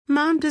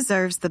Mom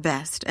deserves the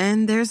best,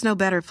 and there's no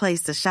better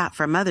place to shop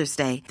for Mother's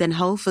Day than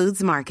Whole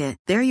Foods Market.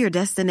 They're your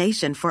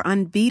destination for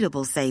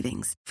unbeatable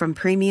savings, from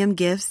premium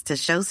gifts to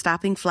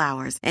show-stopping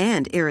flowers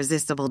and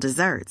irresistible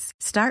desserts.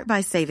 Start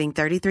by saving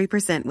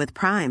 33% with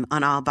Prime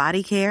on all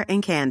body care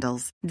and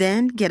candles.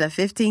 Then get a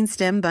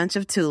 15-stem bunch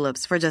of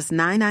tulips for just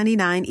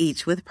 $9.99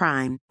 each with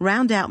Prime.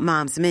 Round out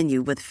Mom's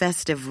menu with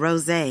festive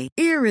rosé,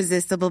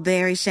 irresistible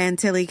berry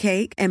chantilly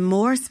cake, and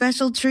more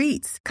special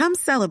treats. Come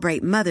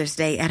celebrate Mother's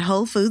Day at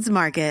Whole Foods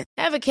Market.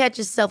 Ever catch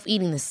yourself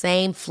eating the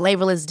same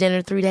flavorless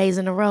dinner 3 days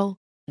in a row?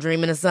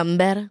 Dreaming of something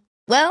better?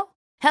 Well,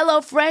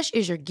 HelloFresh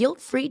is your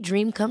guilt-free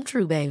dream come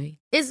true, baby.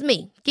 It's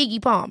me,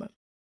 Keke Palmer.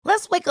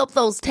 Let's wake up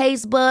those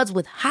taste buds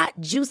with hot,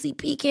 juicy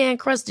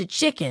pecan-crusted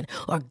chicken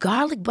or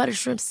garlic butter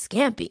shrimp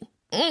scampi.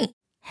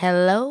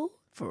 Hello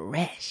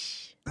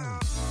Fresh.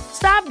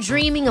 Stop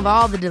dreaming of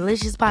all the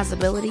delicious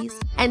possibilities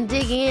and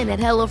dig in at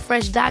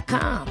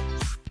HelloFresh.com.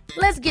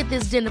 Let's get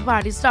this dinner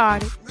party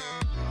started.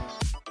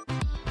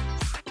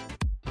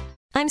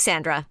 I'm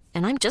Sandra,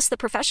 and I'm just the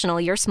professional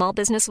your small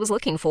business was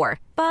looking for.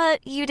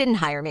 But you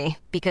didn't hire me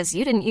because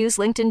you didn't use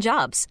LinkedIn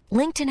Jobs.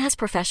 LinkedIn has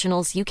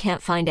professionals you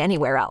can't find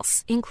anywhere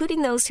else,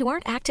 including those who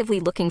aren't actively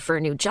looking for a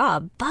new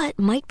job, but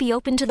might be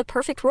open to the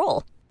perfect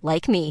role,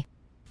 like me.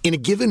 In a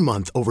given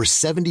month, over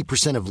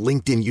 70% of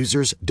LinkedIn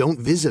users don't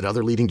visit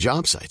other leading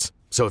job sites.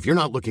 So if you're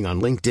not looking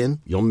on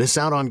LinkedIn, you'll miss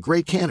out on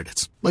great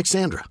candidates, like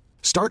Sandra.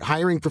 Start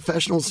hiring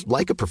professionals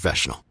like a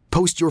professional.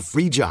 Post your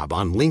free job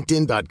on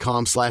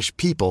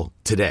linkedin.com/people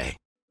today.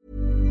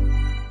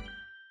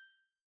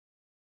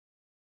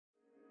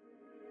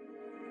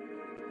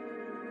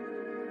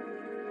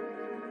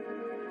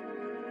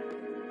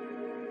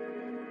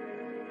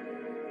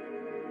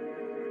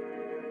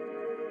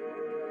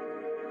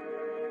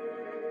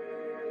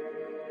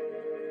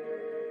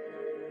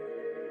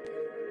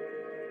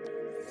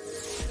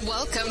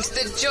 Welcome to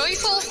the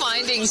Joyful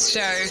Findings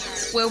Show,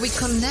 where we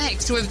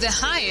connect with the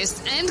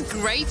highest and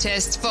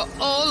greatest for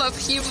all of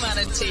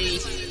humanity.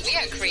 We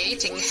are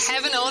creating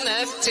heaven on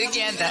earth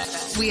together.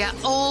 We are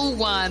all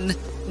one.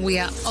 We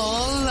are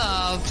all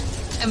loved.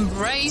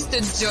 Embrace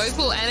the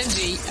joyful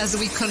energy as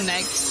we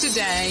connect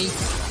today.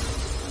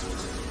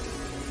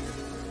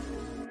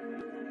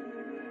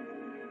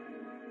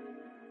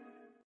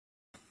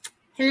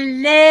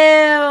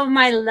 Hello,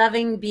 my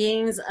loving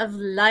beings of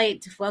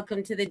light.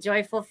 Welcome to the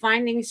Joyful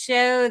Findings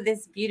Show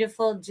this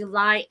beautiful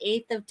July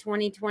 8th of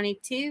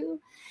 2022.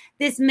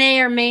 This may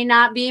or may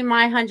not be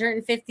my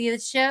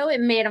 150th show.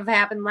 It may have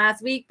happened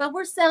last week, but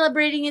we're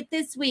celebrating it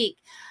this week.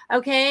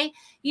 Okay?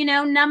 You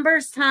know,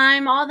 numbers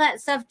time, all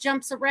that stuff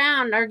jumps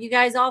around. Are you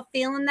guys all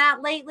feeling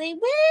that lately?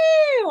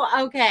 Woo!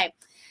 Okay.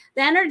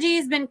 The energy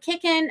has been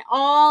kicking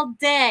all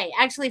day,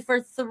 actually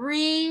for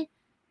 3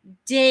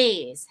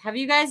 days. Have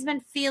you guys been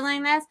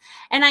feeling this?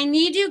 And I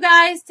need you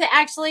guys to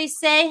actually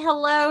say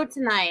hello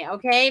tonight,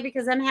 okay?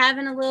 Because I'm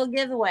having a little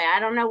giveaway. I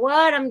don't know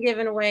what I'm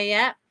giving away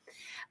yet,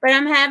 but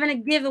I'm having a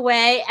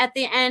giveaway at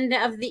the end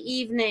of the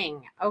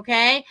evening,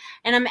 okay?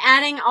 And I'm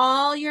adding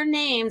all your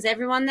names,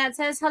 everyone that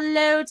says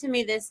hello to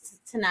me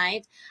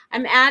tonight.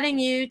 I'm adding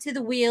you to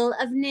the wheel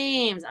of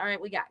names. All right,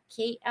 we got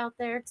Kate out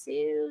there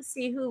too.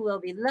 See who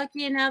will be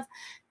lucky enough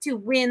to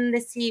win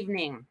this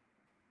evening.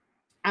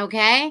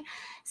 Okay,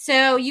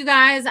 so you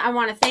guys, I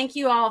want to thank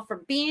you all for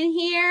being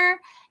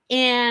here.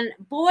 And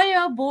boy,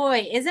 oh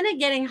boy, isn't it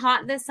getting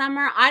hot this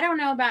summer? I don't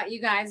know about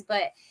you guys,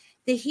 but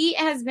the heat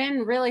has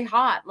been really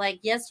hot.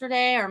 Like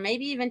yesterday or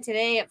maybe even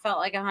today, it felt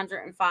like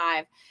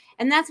 105.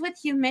 And that's with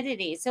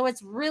humidity. So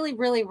it's really,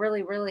 really,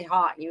 really, really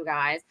hot, you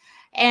guys.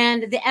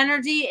 And the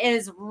energy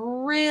is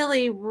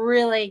really,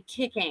 really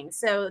kicking.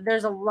 So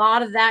there's a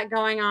lot of that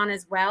going on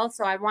as well.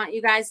 So I want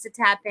you guys to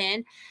tap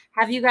in.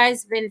 Have you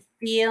guys been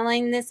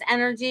feeling this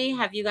energy?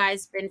 Have you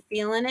guys been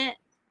feeling it?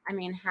 I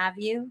mean, have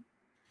you?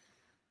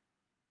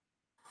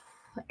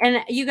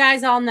 And you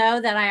guys all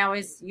know that I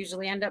always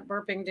usually end up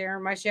burping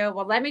during my show.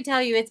 Well, let me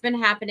tell you, it's been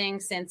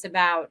happening since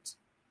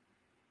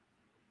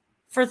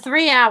for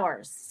 3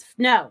 hours.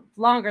 No,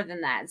 longer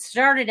than that. It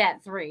started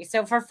at 3.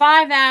 So for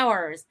 5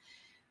 hours,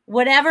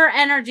 whatever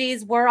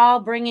energies we're all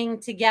bringing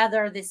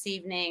together this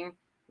evening,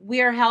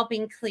 we're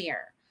helping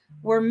clear.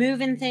 We're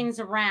moving things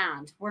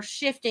around. We're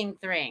shifting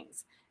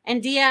things.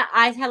 And Dia,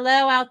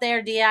 hello out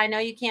there, Dia. I know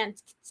you can't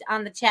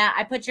on the chat.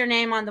 I put your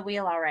name on the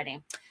wheel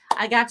already.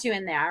 I got you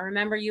in there. I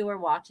remember you were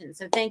watching.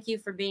 So thank you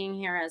for being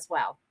here as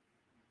well.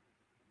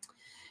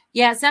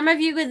 Yeah, some of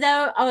you,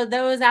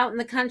 those out in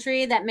the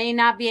country that may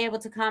not be able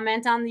to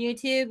comment on the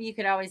YouTube, you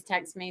could always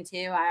text me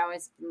too. I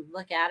always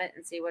look at it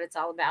and see what it's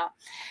all about.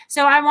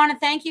 So I want to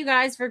thank you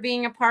guys for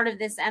being a part of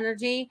this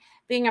energy,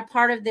 being a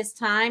part of this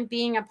time,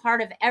 being a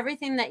part of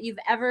everything that you've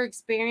ever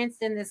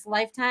experienced in this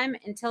lifetime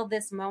until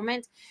this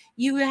moment.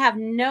 You have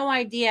no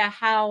idea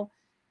how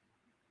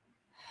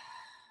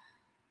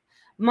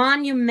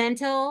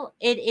monumental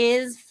it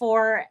is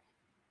for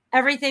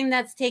everything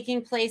that's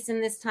taking place in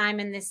this time,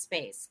 in this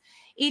space.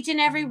 Each and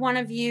every one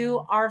of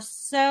you are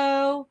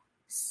so,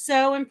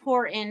 so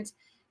important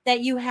that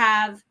you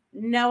have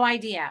No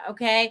idea.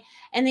 Okay.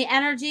 And the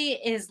energy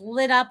is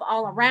lit up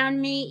all around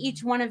me.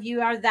 Each one of you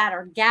that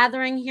are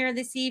gathering here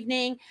this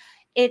evening.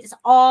 It's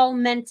all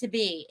meant to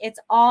be. It's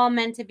all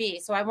meant to be.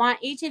 So I want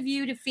each of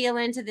you to feel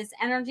into this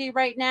energy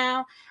right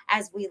now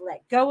as we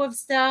let go of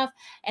stuff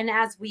and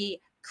as we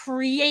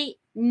create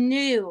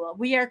new.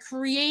 We are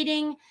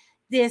creating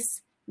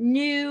this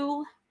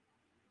new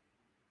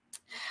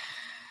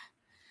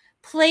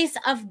place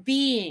of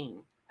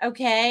being,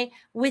 okay,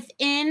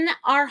 within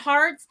our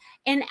hearts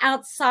and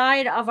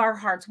outside of our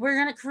hearts. We're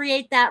going to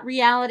create that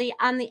reality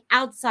on the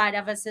outside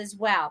of us as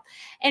well.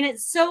 And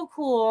it's so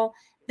cool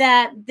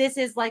that this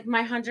is like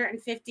my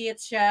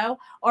 150th show,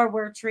 or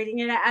we're treating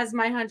it as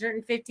my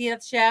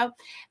 150th show,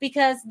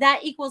 because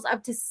that equals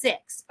up to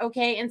 6.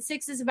 Okay. And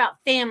 6 is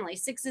about family.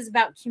 6 is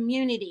about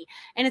community.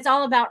 And it's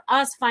all about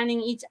us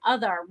finding each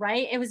other,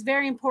 right? It was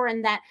very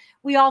important that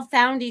we all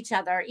found each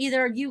other.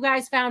 Either you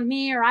guys found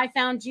me or I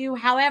found you,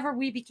 however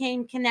we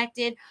became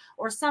connected,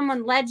 or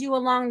someone led you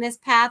along this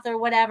path or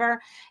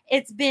whatever.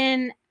 It's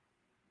been,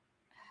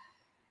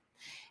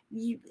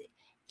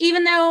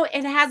 even though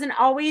it hasn't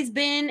always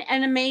been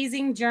an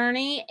amazing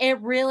journey, it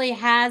really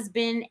has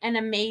been an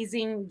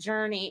amazing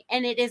journey.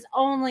 And it is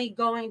only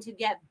going to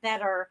get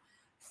better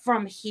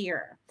from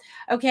here.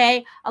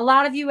 Okay. A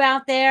lot of you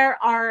out there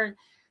are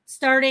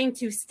starting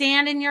to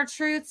stand in your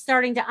truth,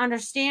 starting to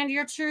understand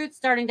your truth,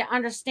 starting to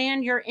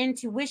understand your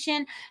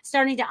intuition,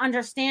 starting to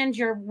understand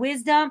your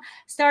wisdom,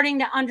 starting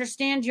to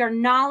understand your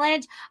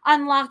knowledge,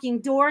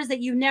 unlocking doors that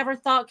you never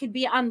thought could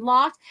be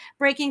unlocked,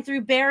 breaking through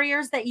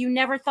barriers that you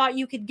never thought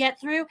you could get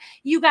through.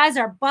 You guys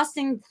are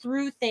busting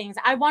through things.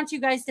 I want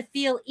you guys to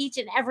feel each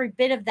and every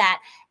bit of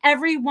that.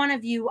 Every one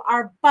of you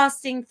are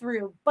busting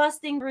through.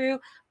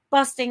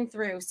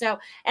 So,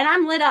 and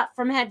I'm lit up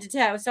from head to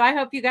toe. So I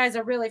hope you guys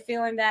are really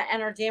feeling that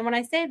energy. And when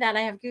I say that, I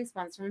have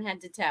goosebumps from head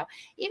to toe,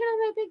 even on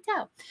my big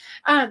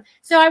toe.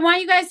 So I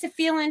want you guys to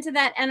feel into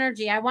that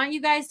energy. I want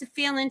you guys to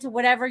feel into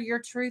whatever your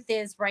truth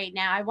is right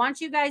now. I want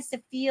you guys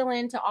to feel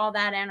into all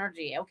that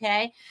energy.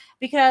 Okay.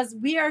 Because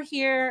we are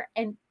here,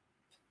 and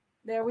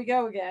there we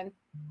go again.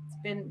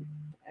 I'm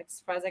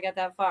surprised I got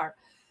that far.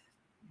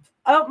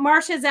 Oh,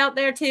 Marsha's out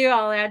there too.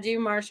 I'll add you,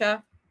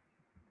 Marsha.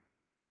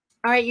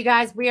 All right, you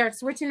guys, we are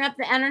switching up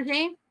the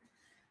energy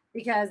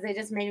because they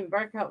just made me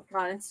burp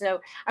on it. So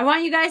I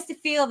want you guys to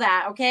feel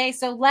that, okay?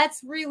 So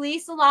let's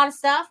release a lot of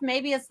stuff.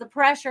 Maybe it's the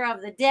pressure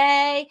of the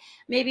day.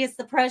 Maybe it's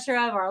the pressure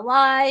of our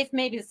life.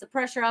 Maybe it's the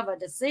pressure of a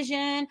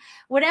decision.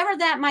 Whatever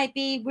that might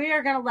be, we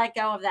are going to let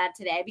go of that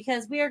today,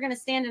 because we are going to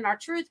stand in our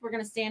truth. We're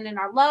going to stand in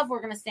our love.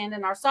 We're going to stand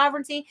in our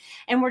sovereignty,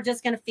 and we're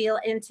just going to feel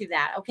into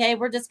that, okay?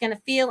 We're just going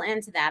to feel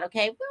into that,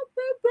 okay? Woo,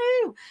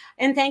 woo, woo.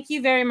 And thank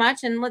you very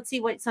much. And let's see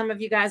what some of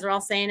you guys are all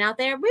saying out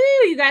there. Woo,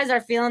 you guys are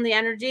feeling the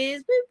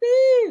energies. Woo,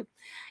 woo.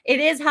 It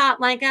is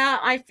hot, Lenka.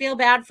 I feel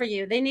bad for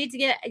you. They need to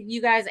get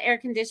you guys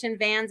air-conditioned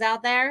vans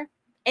out there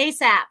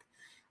ASAP.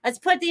 Let's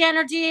put the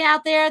energy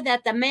out there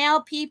that the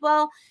mail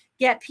people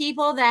get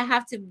people that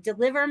have to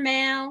deliver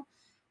mail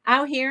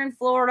out here in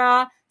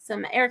Florida,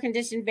 some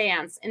air-conditioned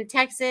vans in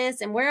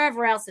Texas and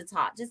wherever else it's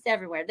hot, just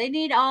everywhere. They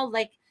need all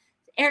like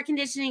air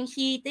conditioning,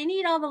 heat. They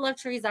need all the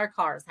luxuries our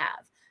cars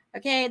have.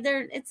 Okay,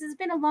 it's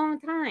been a long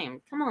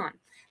time. Come on.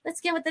 Let's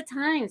get with the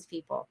times,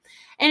 people.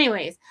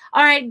 Anyways,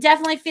 all right,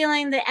 definitely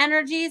feeling the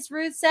energies,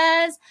 Ruth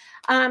says.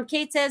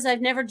 Kate says,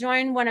 I've never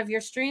joined one of your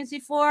streams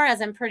before,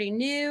 as I'm pretty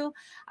new.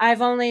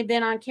 I've only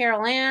been on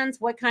Carol Ann's.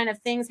 What kind of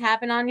things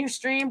happen on your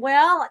stream?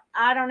 Well,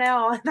 I don't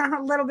know.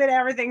 A little bit of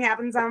everything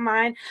happens on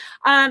mine.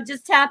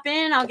 Just tap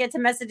in. I'll get to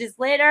messages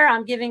later.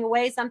 I'm giving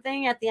away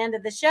something at the end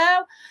of the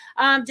show.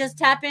 Just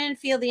tap in,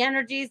 feel the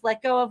energies,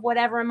 let go of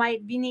whatever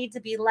might need to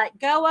be let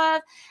go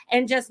of,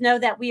 and just know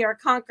that we are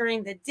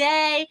conquering the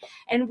day.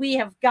 And we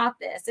have got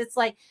this. It's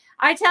like,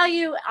 I tell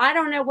you, I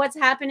don't know what's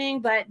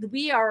happening, but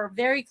we are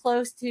very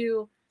close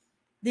to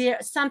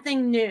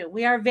something new.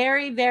 We are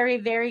very, very,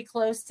 very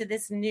close to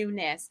this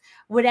newness,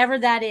 whatever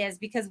that is,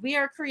 because we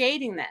are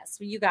creating this,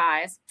 you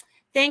guys.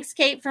 Thanks,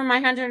 Kate, for my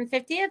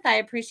 150th. I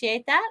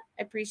appreciate that.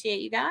 I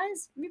appreciate you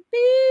guys.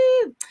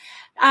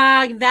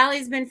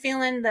 Valley's been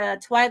feeling the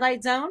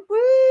Twilight Zone.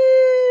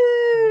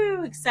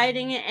 Woo!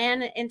 Exciting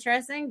and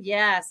interesting.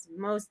 Yes,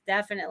 most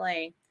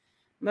definitely.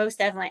 Most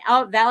definitely.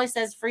 Oh, Valley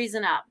says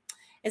freezing up.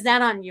 Is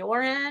that on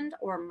your end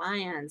or my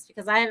end?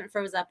 Because I haven't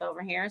froze up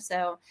over here.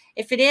 So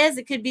if it is,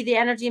 it could be the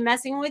energy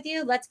messing with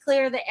you. Let's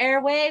clear the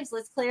airwaves.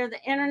 Let's clear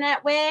the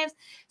internet waves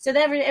so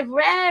that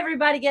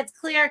everybody gets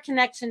clear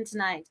connection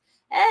tonight.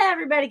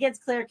 Everybody gets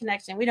clear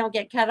connection. We don't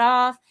get cut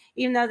off,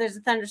 even though there's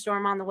a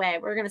thunderstorm on the way.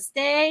 We're going to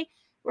stay.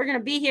 We're going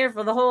to be here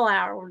for the whole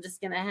hour. We're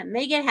just going to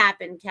make it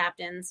happen,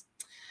 captains.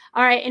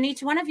 All right. And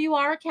each one of you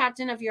are a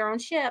captain of your own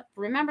ship.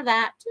 Remember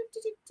that.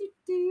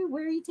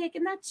 Where are you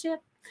taking that ship?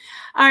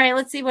 All right.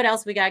 Let's see what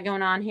else we got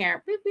going on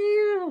here.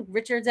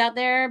 Richard's out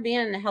there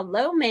being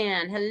hello,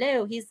 man.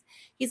 Hello.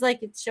 He's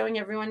like showing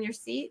everyone your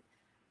seat.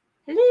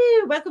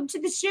 Hello. Welcome to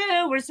the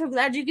show. We're so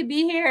glad you could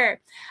be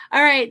here.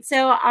 All right.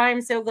 So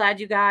I'm so glad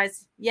you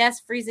guys. Yes.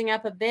 Freezing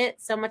up a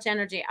bit. So much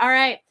energy. All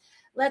right.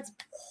 Let's.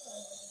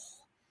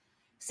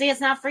 See,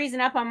 it's not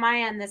freezing up on my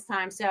end this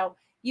time. So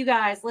you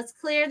guys, let's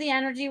clear the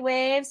energy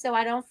wave so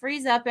I don't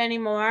freeze up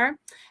anymore.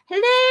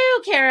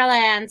 Hello, Carol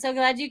Ann. So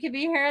glad you could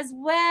be here as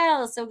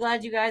well. So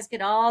glad you guys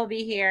could all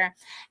be here.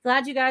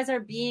 Glad you guys are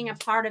being a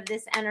part of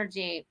this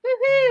energy.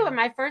 Woohoo! And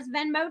my first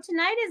Venmo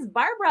tonight is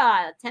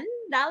Barbara,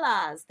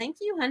 $10. Thank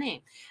you,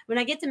 honey. When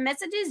I get to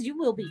messages, you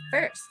will be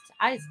first.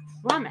 I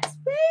promise.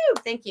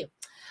 Woo! Thank you.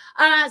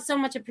 So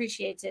much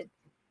appreciated.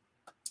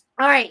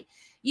 All right.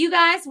 You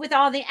guys, with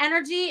all the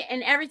energy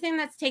and everything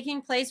that's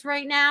taking place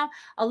right now,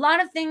 a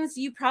lot of things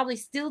you probably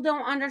still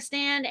don't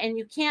understand, and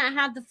you can't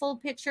have the full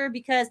picture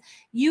because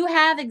you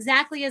have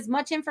exactly as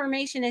much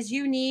information as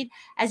you need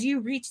as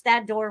you reach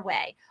that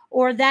doorway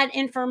or that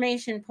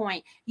information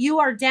point. You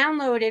are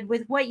downloaded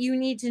with what you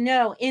need to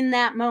know in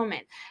that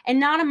moment and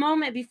not a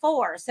moment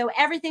before. So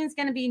everything's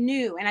going to be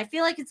new. And I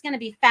feel like it's going to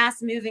be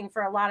fast moving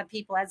for a lot of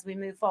people as we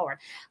move forward.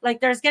 Like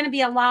there's going to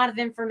be a lot of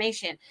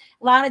information,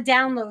 a lot of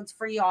downloads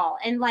for y'all.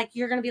 And like,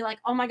 you're going to be like,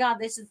 oh my God,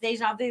 this is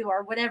deja vu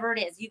or whatever it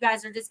is. You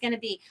guys are just going to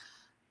be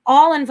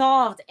all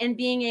involved in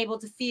being able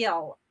to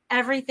feel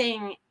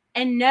everything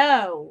and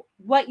know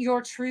what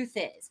your truth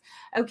is.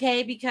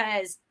 Okay.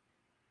 Because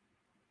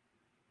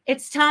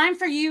it's time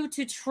for you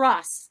to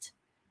trust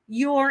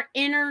your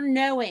inner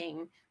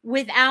knowing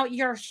without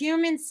your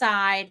human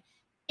side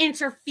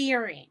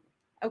interfering,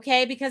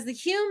 okay? Because the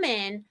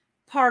human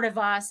part of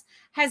us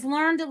has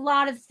learned a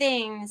lot of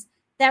things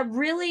that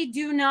really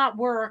do not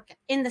work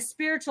in the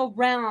spiritual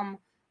realm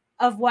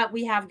of what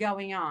we have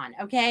going on,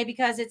 okay?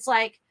 Because it's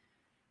like,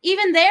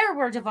 even there,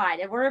 we're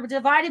divided. We're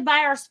divided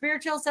by our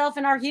spiritual self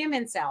and our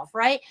human self,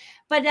 right?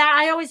 But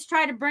I always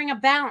try to bring a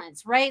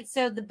balance, right?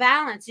 So the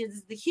balance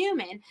is the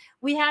human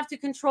we have to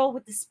control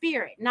with the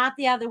spirit, not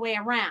the other way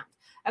around.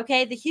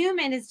 Okay, the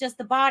human is just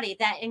the body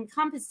that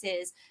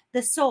encompasses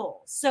the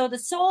soul. So the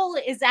soul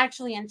is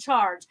actually in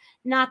charge,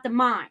 not the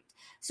mind.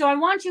 So I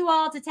want you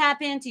all to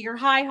tap into your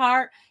high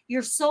heart,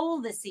 your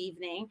soul this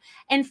evening,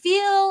 and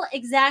feel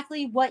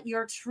exactly what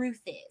your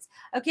truth is.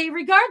 Okay,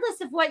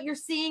 regardless of what you're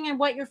seeing and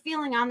what you're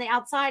feeling on the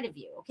outside of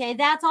you. Okay,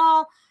 that's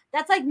all.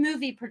 That's like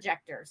movie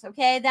projectors.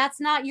 Okay,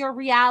 that's not your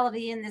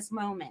reality in this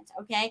moment.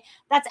 Okay,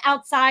 that's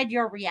outside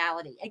your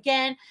reality.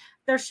 Again,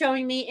 they're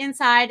showing me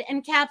inside.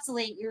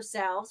 Encapsulate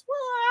yourselves.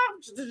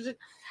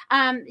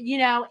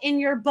 In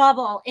your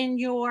bubble, in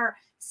your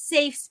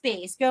safe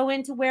space. Go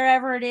into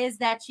wherever it is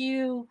that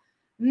you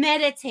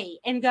meditate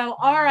and go,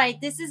 all right,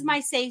 this is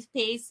my safe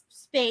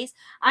space.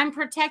 I'm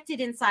protected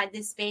inside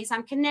this space.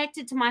 I'm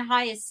connected to my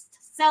highest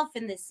self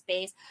in this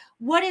space.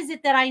 What is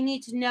it that I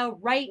need to know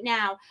right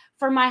now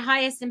for my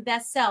highest and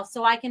best self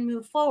so I can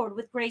move forward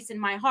with grace in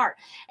my heart?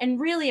 And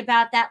really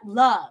about that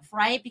love,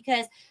 right?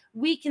 Because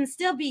we can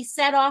still be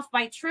set off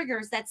by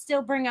triggers that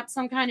still bring up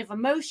some kind of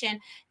emotion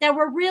that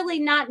we're really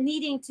not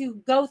needing to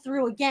go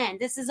through again.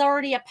 This is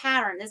already a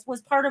pattern. This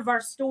was part of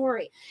our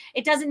story.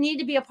 It doesn't need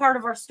to be a part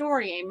of our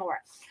story anymore.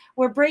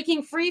 We're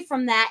breaking free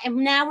from that, and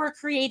now we're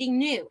creating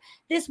new.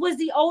 This was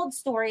the old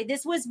story.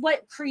 This was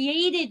what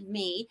created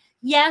me.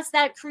 Yes,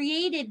 that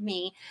created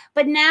me,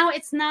 but now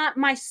it's not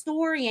my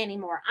story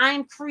anymore.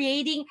 I'm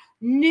creating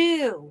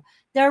new.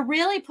 They're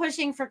really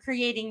pushing for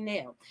creating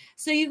new.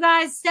 So you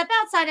guys step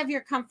outside of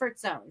your comfort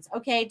zones,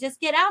 okay? Just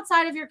get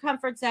outside of your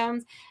comfort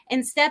zones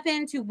and step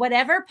into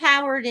whatever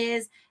power it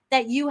is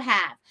that you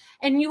have.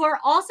 And you are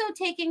also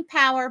taking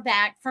power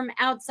back from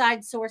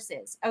outside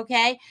sources,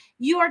 okay?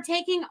 You are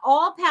taking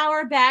all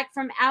power back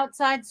from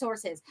outside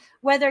sources,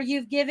 whether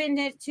you've given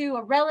it to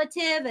a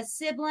relative, a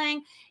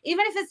sibling,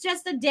 even if it's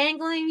just a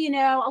dangling,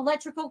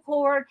 electrical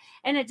cord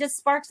and it just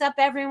sparks up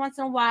every once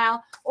in a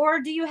while,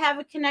 or do you have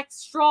a Connect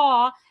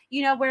straw,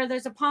 where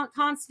there's a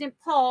constant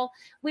pull?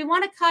 We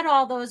want to cut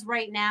all those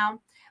right now,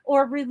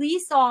 or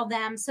release all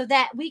them so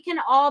that we can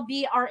all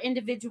be our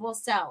individual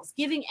selves,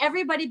 giving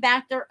everybody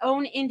back their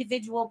own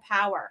individual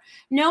power.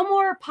 No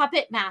more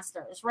puppet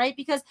masters, right?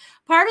 Because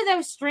part of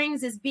those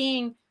strings is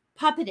being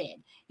puppeted.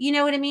 You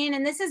know what I mean?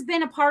 And this has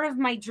been a part of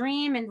my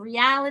dream and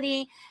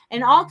reality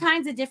and all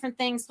kinds of different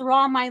things through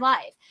all my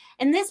life.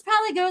 And this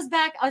probably goes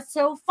back.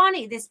 So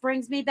funny. This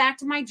brings me back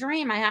to my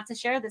dream. I have to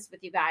share this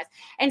with you guys.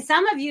 And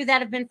some of you that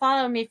have been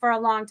following me for a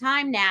long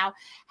time now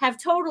have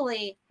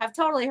totally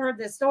heard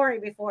this story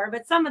before,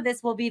 but some of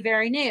this will be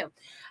very new.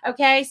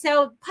 Okay.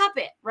 So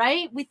puppet,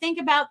 right? We think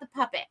about the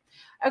puppet.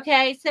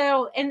 Okay,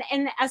 so and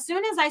as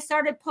soon as I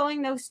started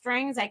pulling those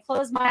strings, I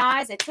closed my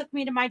eyes. It took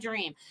me to my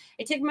dream.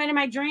 It took me to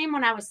my dream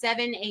when I was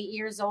 7, 8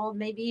 years old,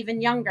 maybe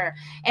even younger.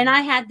 And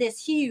I had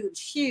this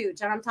huge,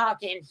 and I'm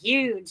talking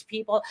huge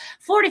people,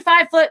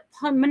 45-foot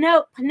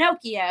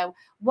Pinocchio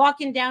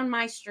walking down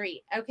my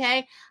street.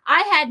 Okay,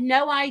 I had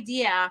no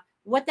idea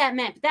what that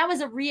meant, but that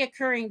was a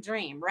reoccurring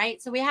dream,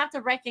 right? So we have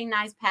to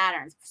recognize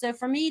patterns. So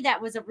for me,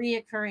 that was a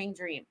reoccurring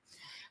dream.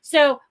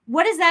 So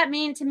what does that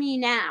mean to me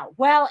now?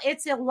 Well,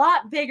 it's a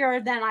lot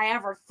bigger than I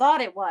ever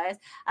thought it was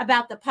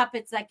about the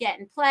puppets that get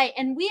in play.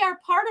 And we are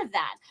part of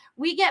that.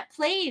 We get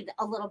played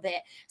a little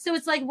bit. So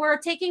it's like we're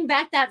taking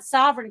back that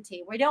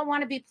sovereignty. We don't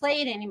want to be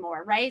played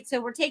anymore, right?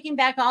 So we're taking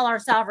back all our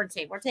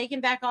sovereignty. We're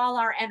taking back all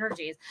our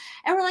energies.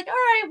 And we're like, all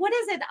right, what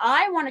is it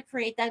I want to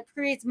create that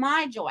creates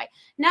my joy?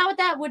 Now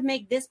that would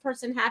make this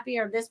person happy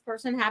or this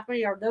person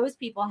happy or those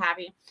people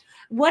happy.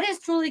 What is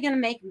truly going to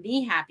make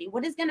me happy?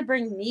 What is going to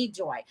bring me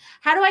joy?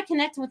 How do I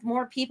connect with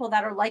more people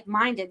that are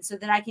like-minded so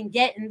that I can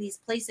get in these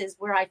places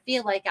where I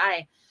feel like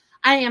I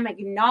am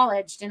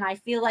acknowledged and I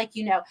feel like,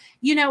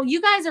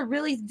 you guys are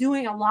really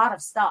doing a lot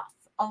of stuff.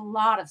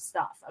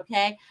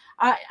 Okay.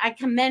 I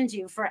commend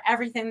you for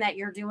everything that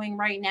you're doing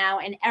right now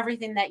and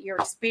everything that you're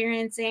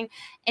experiencing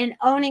and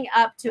owning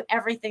up to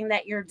everything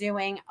that you're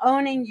doing,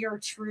 owning your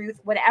truth,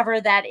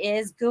 whatever that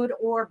is, good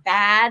or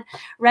bad,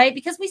 right?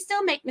 Because we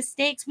still make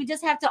mistakes. We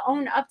just have to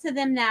own up to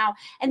them now.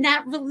 And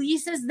that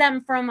releases them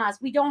from us.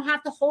 We don't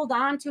have to hold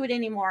on to it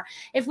anymore.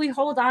 If we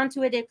hold on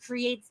to it, it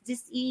creates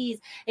dis-ease.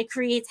 It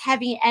creates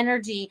heavy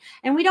energy.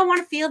 And we don't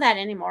want to feel that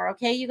anymore.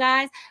 Okay, you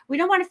guys? We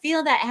don't want to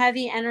feel that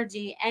heavy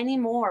energy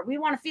anymore. We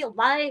want to feel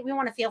light. We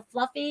want to feel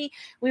fluffy.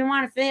 We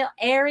want to feel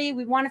airy.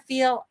 We want to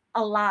feel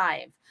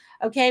alive.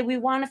 Okay. We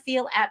want to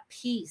feel at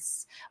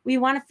peace. We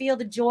want to feel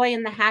the joy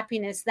and the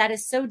happiness that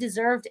is so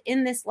deserved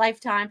in this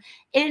lifetime,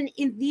 in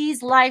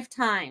these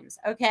lifetimes.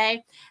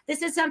 Okay.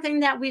 This is something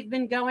that we've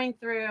been going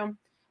through.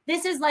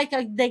 This is like,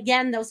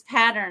 again, those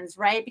patterns,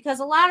 right? Because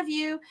a lot of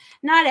you,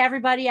 not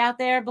everybody out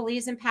there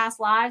believes in past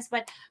lives,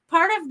 but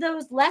part of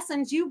those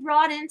lessons you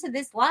brought into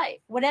this life,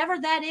 whatever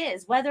that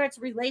is, whether it's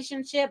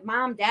relationship,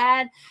 mom,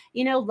 dad,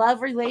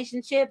 love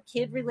relationship,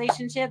 kid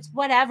relationships,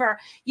 whatever,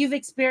 you've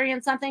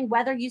experienced something,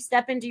 whether you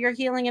step into your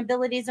healing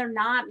abilities or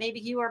not. Maybe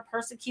you are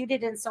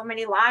persecuted in so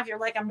many lives. You're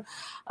like,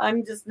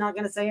 I'm just not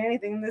going to say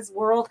anything in this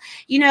world,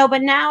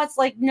 but now it's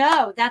like,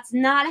 no, that's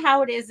not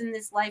how it is in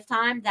this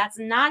lifetime. That's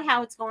not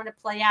how it's going to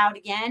play out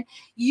again.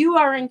 You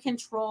are in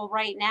control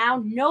right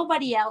now.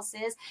 Nobody else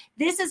is.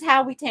 This is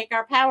how we take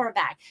our power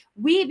back.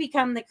 We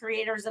become the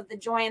creators of the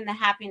joy and the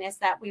happiness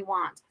that we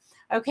want.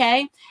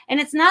 Okay. And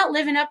it's not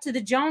living up to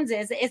the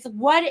Joneses. It's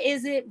what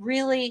is it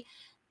really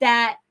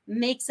that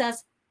makes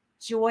us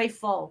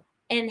joyful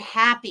and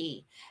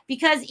happy?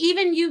 Because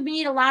even you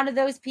meet a lot of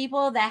those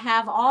people that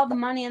have all the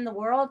money in the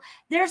world.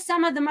 They're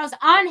some of the most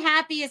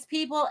unhappiest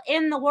people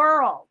in the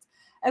world.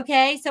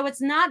 Okay, so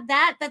it's not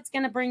that's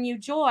going to bring you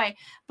joy,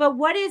 but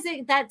what is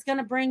it that's going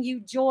to bring you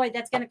joy?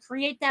 That's going to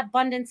create that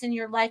abundance in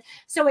your life.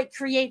 So it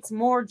creates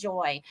more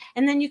joy.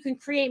 And then you can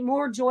create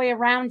more joy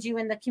around you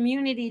in the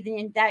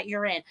community that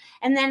you're in.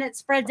 And then it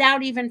spreads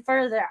out even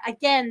further.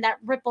 Again, that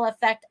ripple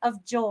effect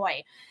of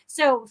joy.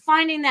 So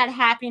finding that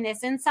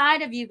happiness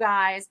inside of you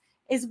guys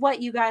is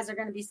what you guys are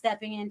going to be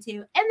stepping into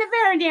in the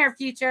very near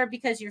future,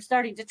 because you're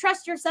starting to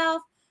trust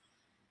yourself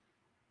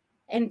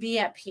and be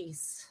at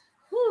peace.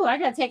 Whew, I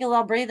got to take a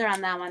little breather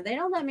on that one. They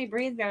don't let me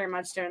breathe very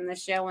much during the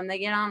show when they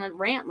get on a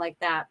rant like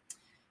that.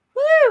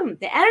 Woo,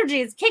 the energy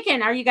is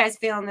kicking. Are you guys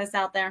feeling this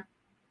out there?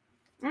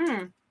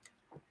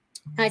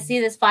 I see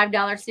this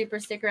 $5 super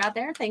sticker out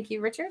there. Thank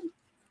you, Richard.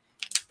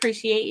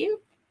 Appreciate you.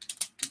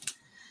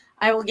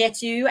 I will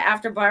get you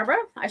after Barbara.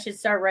 I should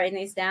start writing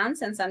these down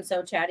since I'm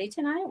so chatty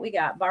tonight. We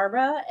got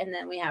Barbara, and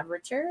then we have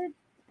Richard.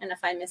 And if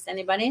I missed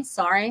anybody,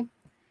 sorry.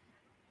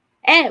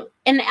 And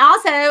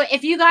also,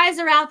 if you guys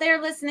are out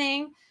there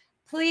listening,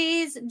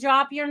 please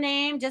drop your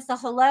name, just a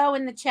hello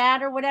in the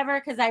chat or whatever,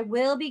 because I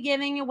will be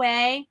giving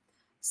away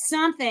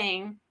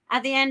something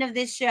at the end of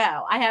this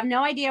show. I have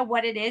no idea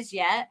what it is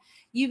yet.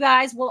 You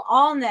guys will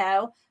all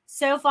know.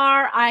 So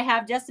far, I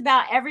have just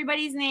about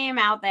everybody's name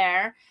out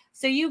there.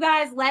 So you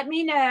guys let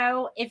me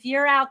know if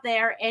you're out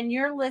there and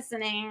you're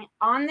listening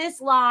on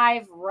this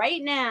live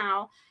right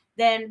now.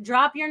 Then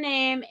drop your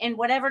name in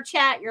whatever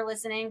chat you're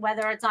listening,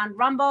 whether it's on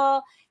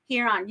Rumble,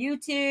 here on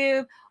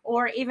YouTube,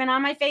 or even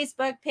on my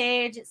Facebook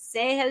page.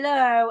 Say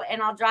hello,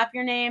 and I'll drop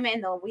your name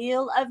in the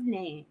wheel of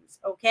names.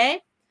 Okay?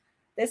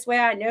 This way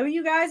I know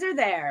you guys are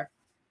there.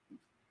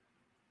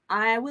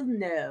 I will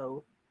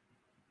know.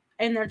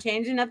 And they're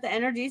changing up the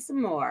energy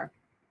some more,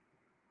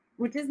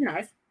 which is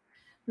nice.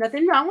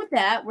 Nothing wrong with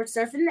that. We're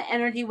surfing the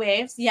energy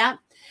waves. Yep.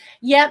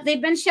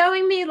 They've been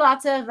showing me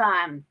lots of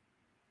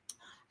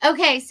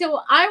okay,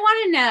 so I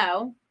want to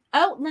know.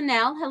 Oh,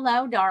 Linnell,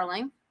 hello,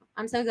 darling.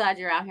 I'm so glad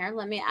you're out here.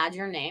 Let me add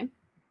your name.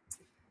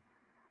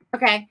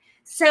 Okay,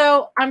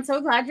 so I'm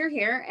so glad you're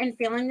here and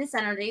feeling this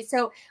energy.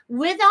 So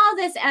with all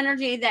this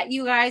energy that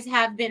you guys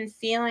have been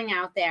feeling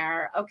out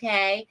there,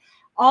 okay,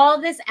 all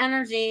this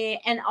energy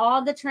and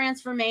all the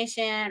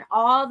transformation,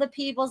 all the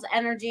people's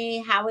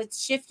energy, how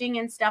it's shifting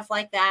and stuff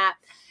like that,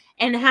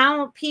 and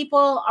how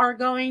people are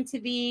going to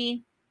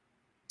be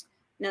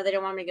No, they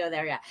don't want me to go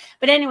there yet.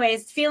 But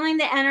anyways, feeling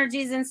the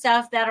energies and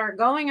stuff that are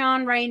going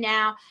on right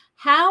now.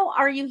 How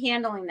are you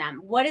handling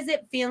them? What is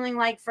it feeling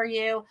like for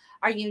you?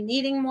 Are you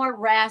needing more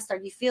rest? Or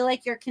do you feel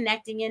like you're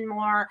connecting in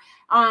more?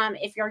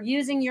 If you're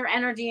using your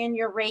energy and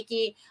your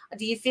Reiki,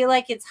 do you feel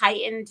like it's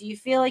heightened? Do you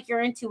feel like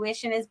your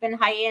intuition has been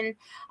heightened?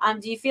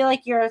 Do you feel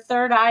like your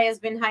third eye has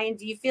been heightened?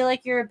 Do you feel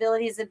like your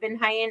abilities have been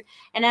heightened?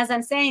 And as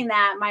I'm saying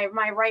that,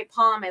 my right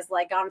palm is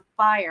like on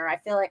fire. I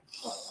feel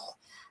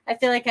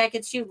like I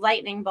could shoot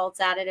lightning bolts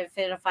at it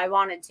if I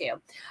wanted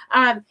to.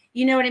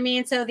 You know what I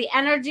mean? So the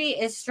energy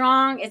is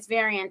strong. It's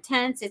very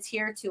intense. It's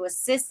here to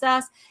assist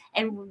us.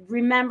 And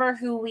remember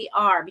who we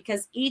are,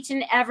 because each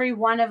and every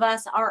one of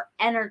us are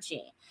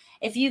energy.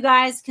 If you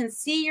guys can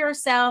see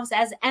yourselves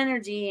as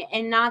energy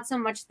and not so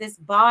much this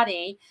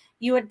body,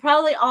 you would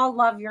probably all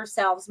love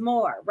yourselves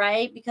more,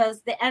 right?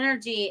 Because the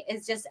energy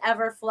is just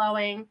ever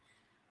flowing.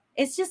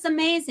 It's just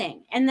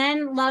amazing. And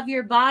then love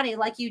your body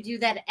like you do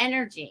that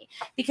energy,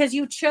 because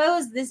you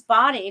chose this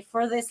body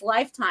for this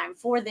lifetime,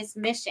 for this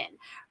mission,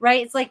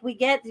 right? It's like we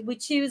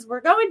choose, we're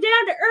going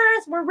down to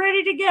earth. We're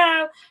ready to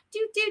go.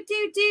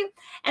 Do.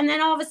 And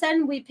then all of a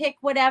sudden we pick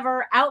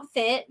whatever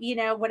outfit,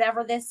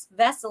 whatever this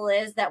vessel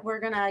is that we're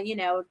going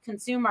to,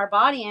 consume our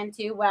body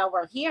into while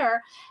we're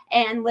here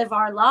and live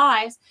our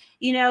lives,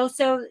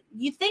 so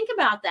you think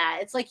about that.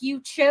 It's like you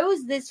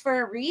chose this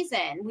for a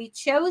reason. We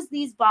chose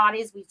these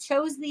bodies. We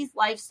chose these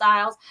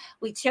lifestyles.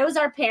 We chose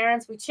our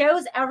parents. We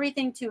chose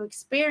everything to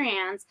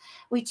experience.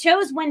 We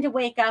chose when to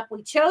wake up.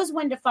 We chose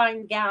when to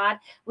find God.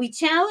 We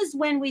chose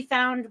when we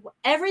found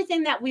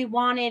everything that we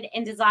wanted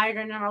and desired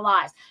in our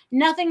lives.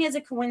 Nothing is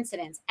a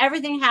coincidence.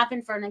 Everything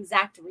happened for an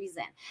exact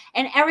reason.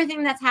 And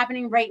everything that's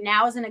happening right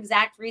now is an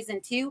exact reason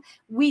too.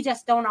 We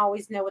just don't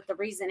always know what the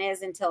reason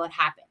is until it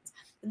happens.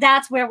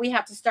 That's where we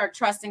have to start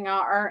trusting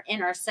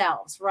in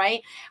ourselves,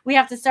 right? We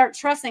have to start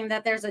trusting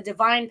that there's a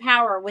divine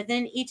power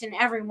within each and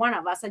every one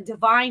of us, a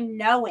divine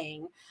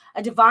knowing,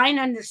 a divine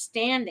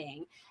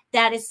understanding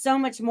that is so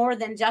much more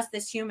than just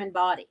this human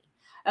body.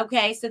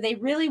 Okay, so they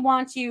really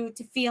want you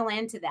to feel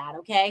into that.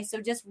 Okay, so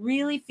just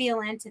really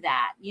feel into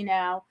that,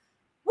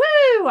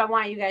 Woo! I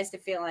want you guys to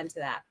feel into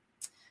that.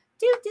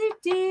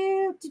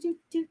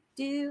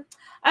 Do.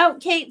 Oh,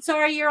 Kate,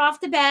 sorry, you're off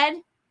to bed.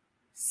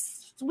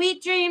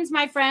 Sweet dreams,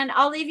 my friend.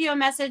 I'll leave you a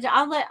message.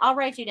 I'll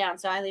write you down,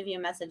 so I leave you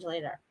a message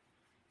later.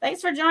 Thanks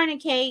for joining,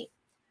 Kate.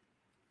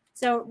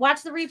 So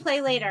watch the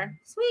replay later.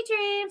 Sweet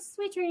dreams,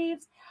 sweet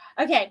dreams.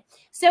 Okay,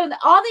 so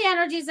all the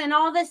energies and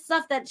all this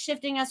stuff that's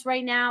shifting us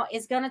right now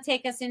is going to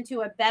take us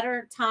into a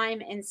better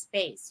time and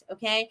space,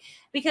 okay?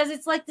 Because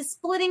it's like the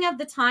splitting of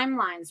the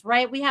timelines,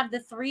 right? We have the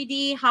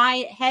 3D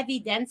high, heavy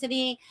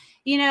density.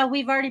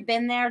 We've already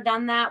been there,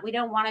 done that. We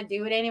don't want to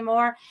do it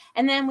anymore.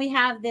 And then we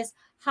have this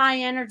high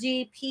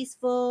energy,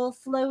 peaceful,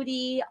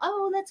 floaty.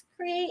 Oh, let's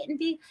create and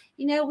be,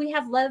 we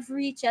have love for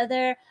each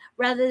other,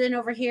 rather than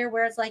over here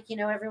where it's like,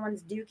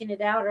 everyone's duking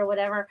it out or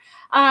whatever.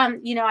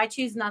 I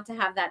choose not to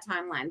have that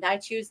timeline. I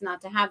choose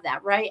not to have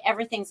that, right?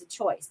 Everything's a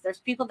choice. There's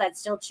people that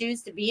still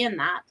choose to be in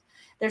that.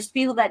 There's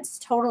people that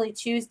totally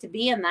choose to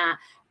be in that,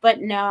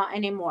 but no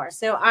anymore.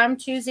 So I'm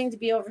choosing to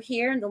be over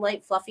here in the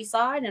light, fluffy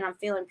side, and I'm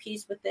feeling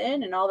peace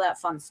within and all that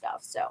fun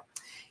stuff. So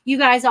you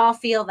guys all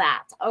feel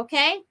that,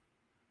 okay?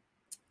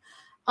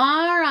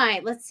 All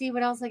right, let's see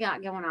what else I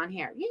got going on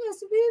here.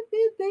 Yes, boo,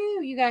 boo,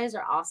 boo. You guys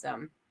are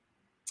awesome.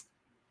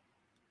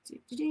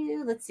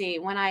 Let's see.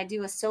 When I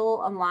do a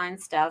soul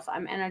aligned stuff,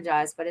 I'm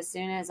energized, but as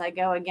soon as I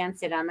go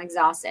against it, I'm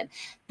exhausted.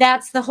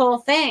 That's the whole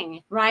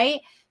thing,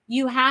 right?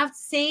 You have to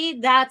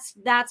see that's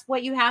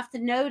what you have to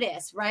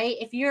notice, right?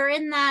 If you're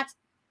in that,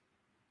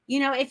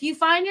 if you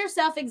find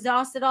yourself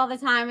exhausted all the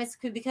time, it's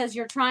because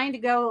you're trying to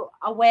go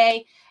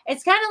away.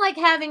 It's kind of like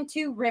having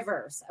two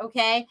rivers,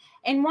 okay?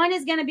 And one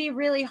is going to be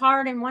really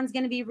hard and one's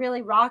going to be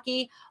really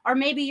rocky. Or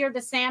maybe you're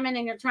the salmon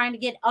and you're trying to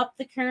get up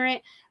the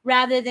current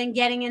rather than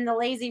getting in the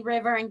lazy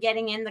river and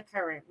getting in the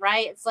current,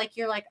 right? It's like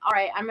you're like, all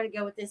right, I'm going to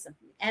go with this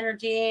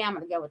energy. I'm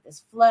going to go with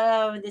this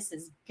flow. This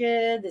is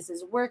good. This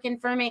is working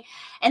for me.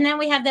 And then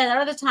we have that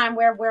other time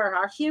where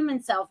our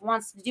human self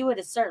wants to do it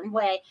a certain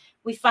way.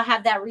 We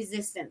have that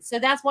resistance. So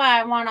that's why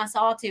I want us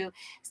all to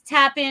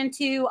tap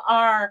into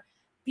our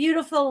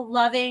beautiful,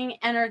 loving,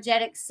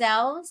 energetic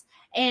selves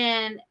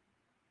and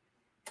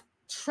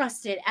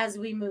trust it as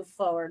we move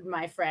forward,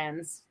 my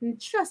friends.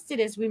 Trust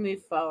it as we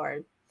move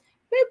forward.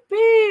 Boop,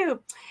 boop.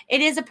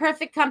 It is a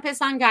perfect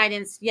compass on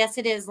guidance. Yes,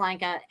 it is,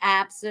 Lanka.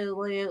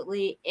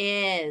 Absolutely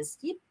is.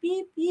 Beep,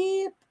 beep,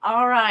 beep.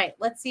 All right.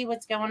 Let's see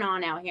what's going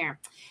on out here.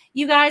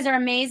 You guys are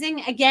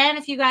amazing. Again,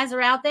 if you guys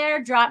are out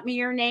there, drop me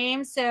your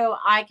name so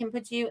I can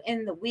put you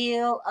in the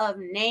wheel of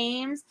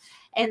names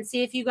and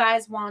see if you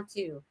guys want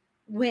to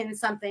win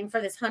something for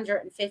this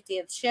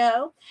 150th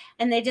show.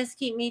 And they just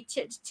keep me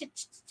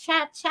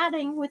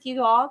chatting with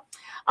you all.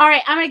 All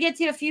right, I'm going to get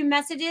to a few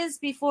messages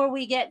before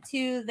we get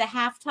to the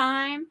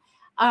halftime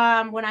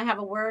when I have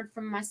a word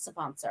from my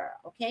sponsor.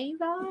 Okay, you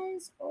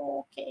guys?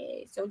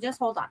 Okay, so just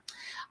hold on.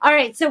 All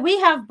right, so we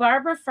have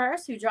Barbara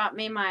first, who dropped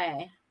me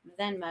my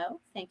Venmo.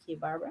 Thank you,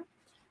 Barbara.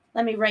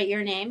 Let me write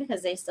your name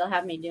because they still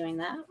have me doing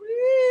that.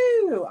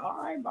 Woo!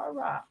 All right,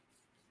 Barbara.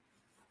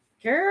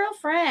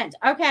 Girlfriend.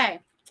 Okay.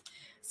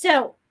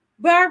 So,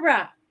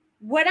 Barbara,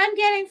 what I'm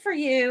getting for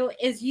you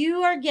is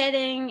you are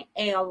getting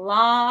a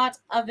lot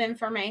of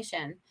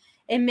information.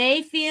 It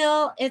may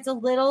feel it's a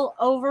little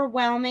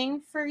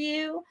overwhelming for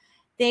you.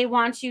 They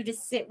want you to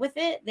sit with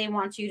it. They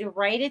want you to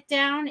write it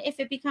down if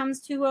it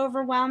becomes too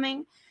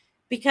overwhelming,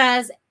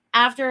 because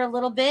after a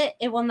little bit,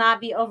 it will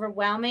not be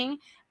overwhelming.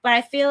 But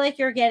I feel like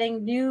you're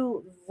getting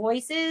new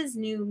voices,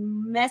 new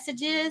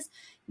messages,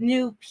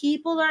 new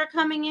people are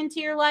coming into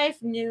your life,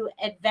 new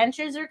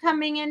adventures are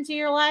coming into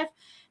your life.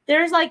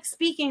 There's like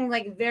speaking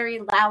like very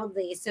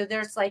loudly. So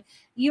there's like,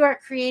 you are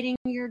creating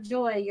your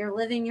joy, you're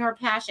living your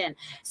passion.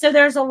 So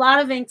there's a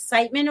lot of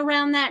excitement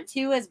around that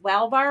too, as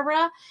well,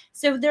 Barbara.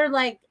 So they're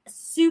like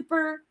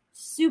super,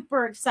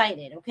 super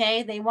excited.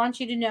 Okay. They want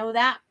you to know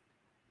that.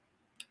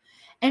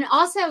 And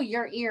also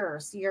your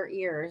ears, your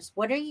ears.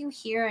 What are you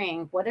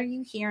hearing? What are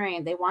you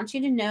hearing? They want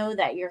you to know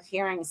that you're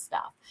hearing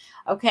stuff.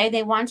 Okay.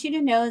 They want you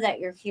to know that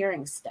you're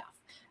hearing stuff.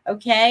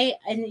 Okay.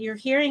 And you're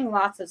hearing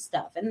lots of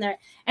stuff.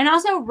 And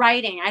also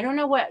writing. I don't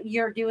know what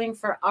you're doing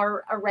for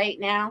art right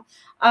now.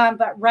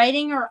 But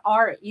writing or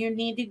art, you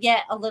need to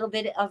get a little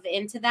bit of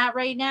into that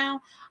right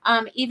now.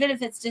 Even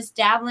if it's just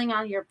dabbling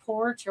on your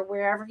porch or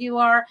wherever you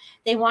are,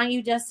 they want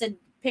you just to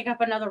pick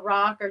up another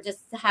rock or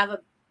just to have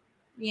a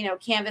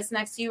canvas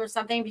next to you or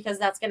something, because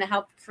that's going to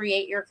help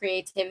create your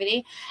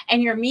creativity.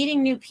 And you're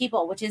meeting new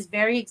people, which is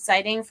very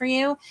exciting for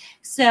you.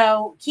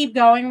 So keep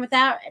going with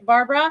that,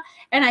 Barbara.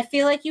 And I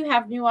feel like you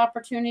have new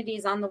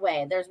opportunities on the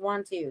way. There's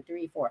 1, 2,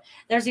 3, 4.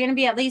 There's going to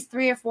be at least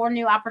 3 or 4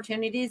 new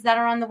opportunities that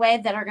are on the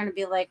way that are going to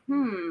be like,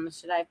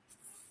 should I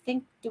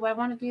think, do I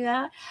want to do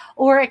that?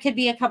 Or it could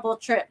be a couple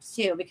of trips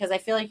too, because I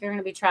feel like you're going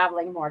to be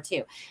traveling more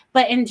too.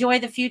 But enjoy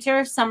the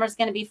future. Summer's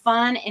going to be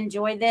fun.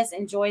 Enjoy this,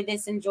 enjoy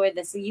this, enjoy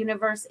this. The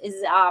universe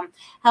is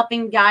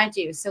helping guide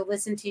you. So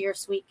listen to your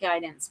sweet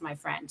guidance, my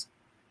friend.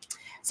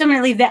 So I'm going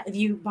to leave that with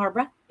you,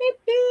 Barbara. Beep,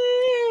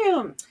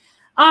 boom.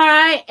 All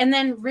right. And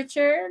then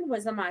Richard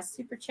was on my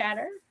super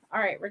chatter. All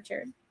right,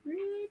 Richard.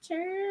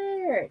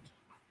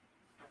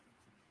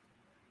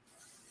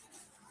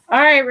 All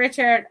right,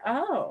 Richard.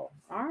 Oh,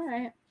 all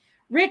right.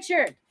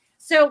 Richard,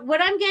 so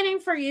what I'm getting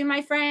for you,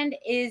 my friend,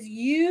 is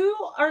you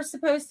are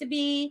supposed to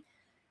be,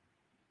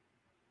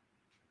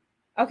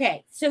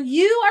 okay, so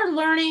you are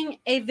learning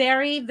a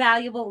very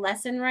valuable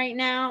lesson right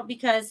now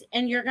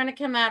and you're going to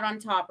come out on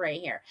top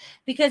right here,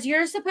 because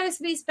you're supposed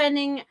to be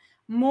spending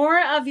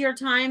more of your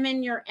time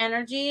and your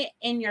energy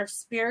in your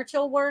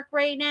spiritual work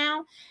right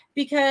now,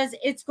 because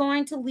it's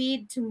going to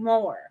lead to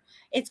more.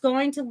 It's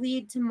going to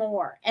lead to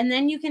more. And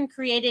then you can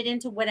create it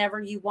into whatever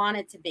you want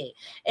it to be.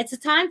 It's a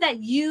time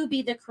that you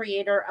be the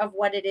creator of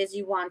what it is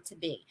you want to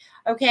be.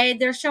 Okay.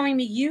 They're showing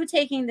me you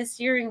taking the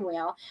steering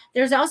wheel.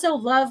 There's also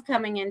love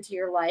coming into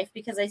your life,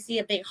 because I see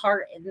a big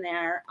heart in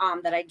there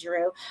that I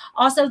drew.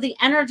 Also, the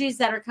energies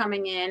that are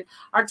coming in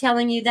are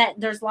telling you that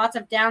there's lots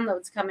of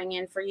downloads coming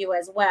in for you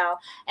as well.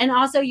 And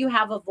also you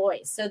have a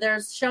voice. So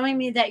they're showing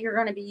me that you're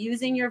going to be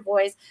using your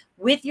voice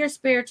with your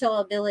spiritual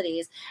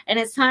abilities, and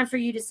it's time for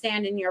you to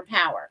stand in your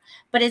power.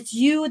 But it's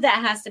you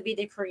that has to be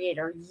the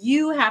creator.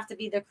 You have to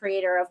be the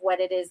creator of what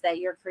it is that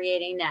you're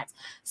creating next.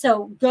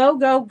 So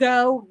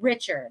go,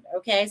 Richard.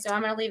 Okay, so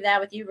I'm going to leave that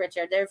with you,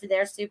 Richard.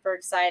 They're super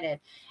excited.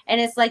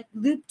 And it's like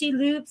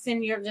loop-de-loops,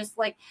 and you're just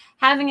like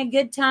having a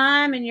good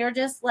time, and you're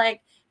just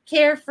like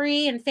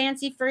carefree and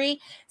fancy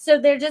free. So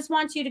they just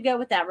want you to go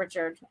with that,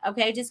 Richard.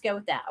 Okay, just go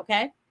with that.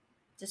 Okay,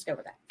 just go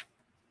with that.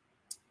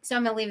 So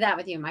I'm going to leave that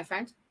with you, my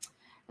friend.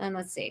 And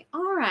let's see.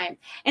 All right.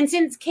 And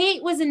since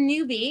Kate was a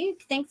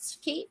newbie, thanks,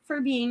 Kate, for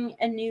being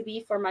a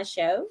newbie for my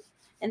show.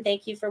 And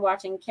thank you for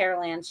watching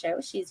Carol Ann's show.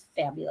 She's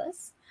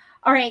fabulous.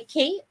 All right,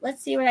 Kate,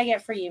 let's see what I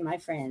get for you, my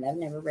friend. I've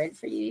never read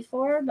for you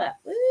before, but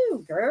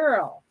ooh,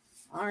 girl.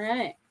 All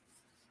right.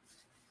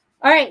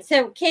 All right.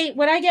 So, Kate,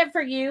 what I get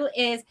for you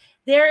is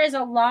there is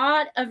a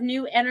lot of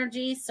new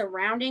energy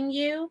surrounding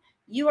you.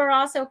 You are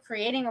also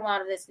creating a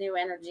lot of this new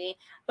energy,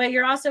 but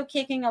you're also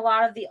kicking a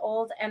lot of the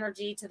old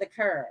energy to the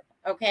curb.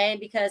 Okay.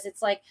 Because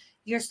it's like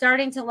you're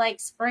starting to like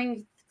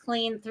spring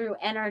clean through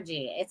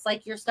energy. It's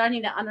like you're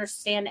starting to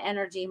understand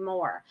energy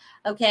more.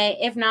 Okay.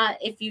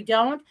 If you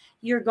don't,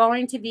 you're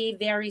going to be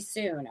very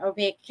soon.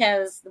 Okay.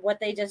 Because what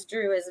they just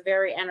drew is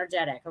very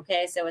energetic.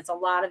 Okay. So it's a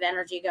lot of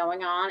energy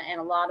going on and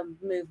a lot of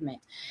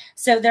movement.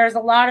 So there's a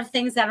lot of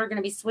things that are going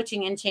to be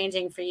switching and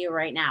changing for you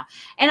right now.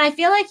 And I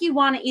feel like you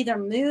want to either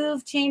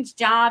move, change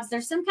jobs.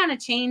 There's some kind of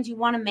change you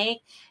want to make.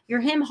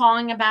 You're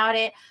hawing about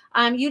it.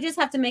 You just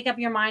have to make up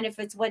your mind if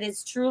it's what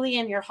is truly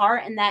in your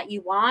heart and that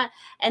you want,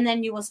 and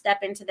then you will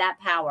step into that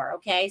power.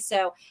 Okay.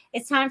 So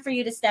it's time for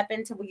you to step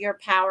into your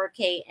power,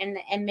 Kate,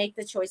 and make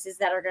the choices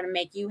that are going to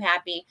make you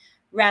happy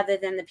rather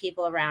than the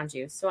people around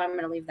you. So I'm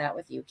going to leave that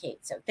with you,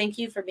 Kate. So thank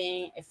you for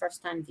being a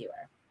first-time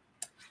viewer.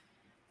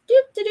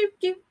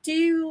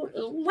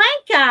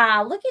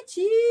 Lenka, look at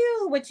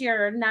you with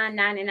your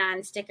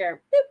 $9.99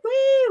 sticker.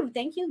 Woo-woo.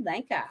 Thank you,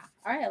 Lenka.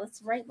 All right,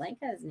 let's write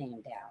Lenka's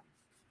name down.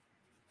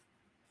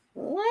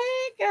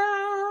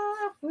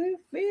 Lenka.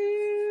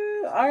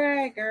 Woo-hoo. All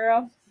right,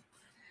 girl.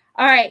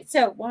 All right,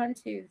 so 1,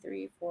 2,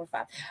 3, 4,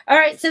 5. All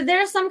right, so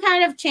there's some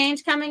kind of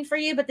change coming for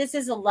you, but this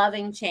is a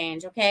loving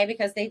change, okay?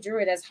 Because they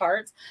drew it as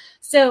hearts.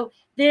 So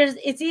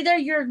it's either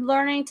you're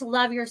learning to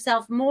love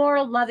yourself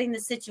more, loving the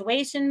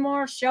situation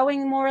more,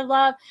 showing more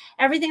love.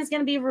 Everything's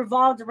going to be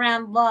revolved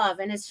around love,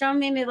 and it's showing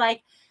me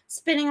like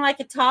spinning like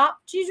a top.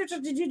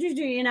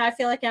 You know, I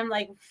feel like I'm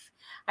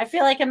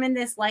in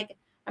this, like,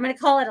 I'm going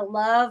to call it a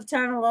love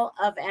tunnel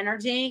of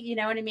energy. You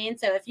know what I mean?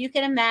 So if you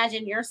can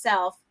imagine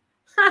yourself.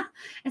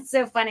 It's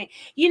so funny.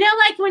 You know,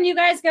 like when you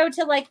guys go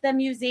to like the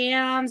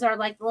museums or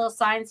like the little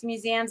science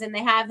museums and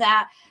they have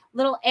that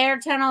little air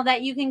tunnel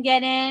that you can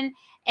get in,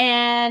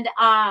 and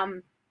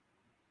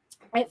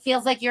it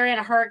feels like you're in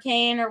a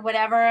hurricane or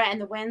whatever,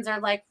 and the winds are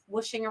like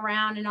whooshing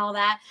around and all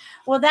that.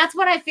 Well, that's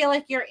what I feel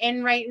like you're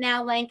in right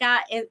now, Lenka.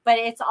 But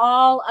it's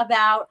all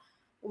about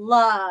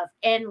love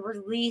and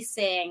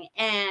releasing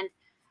and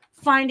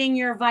finding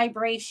your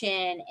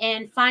vibration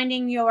and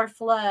finding your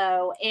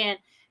flow and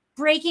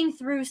breaking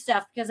through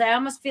stuff, because I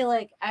almost feel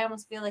like I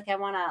want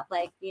to,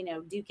 like, you know,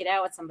 duke it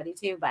out with somebody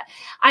too. But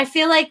I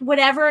feel like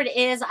whatever it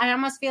is, I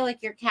almost feel like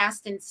you're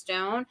cast in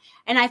stone,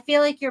 and I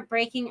feel like you're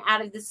breaking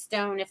out of the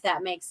stone, if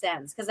that makes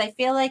sense. Because I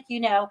feel like, you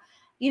know,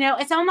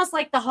 it's almost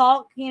like the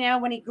Hulk, you know,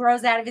 when he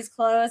grows out of his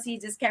clothes, he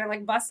just kind of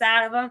like busts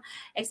out of them,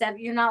 except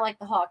you're not like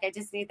the Hulk. I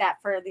just need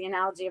that for the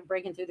analogy of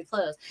breaking through the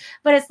clothes.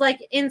 But it's like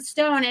in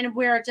stone, and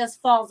where it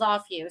just falls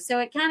off you. So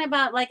it kind of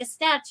about like a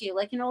statue,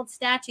 like an old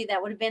statue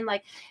that would have been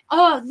like,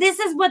 oh, this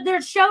is what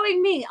they're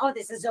showing me. Oh,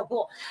 this is so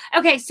cool.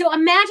 Okay, so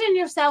imagine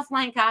yourself,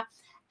 Lenka,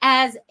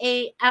 as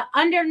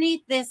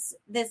underneath this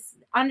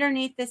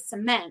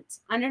cement,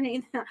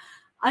 underneath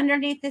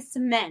this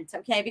cement,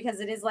 okay, because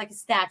it is like a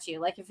statue.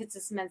 Like if it's a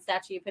cement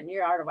statue you put in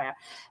your yard or whatever.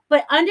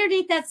 But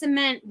underneath that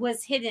cement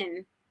was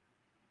hidden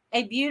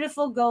a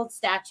beautiful gold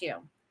statue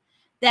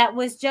that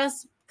was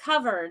just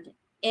covered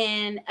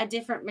in a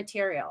different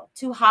material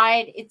to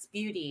hide its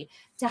beauty,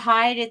 to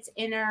hide its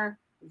inner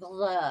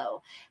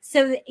glow.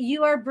 So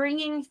you are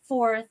bringing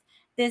forth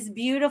this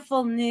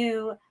beautiful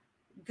new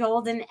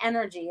golden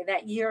energy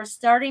that you're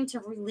starting to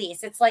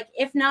release. It's like,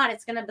 if not,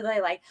 it's going to be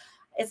like,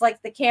 it's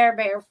like the Care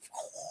Bear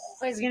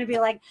is going to be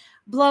like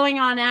blowing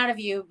on out of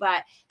you.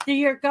 But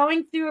you're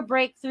going through a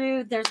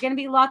breakthrough. There's going to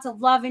be lots of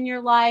love in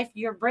your life.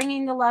 You're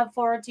bringing the love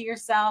forward to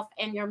yourself,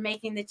 and you're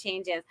making the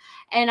changes.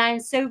 And I'm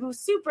so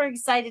super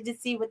excited to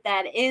see what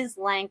that is,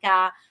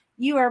 Lenka.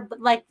 You are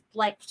like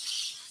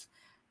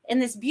in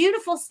this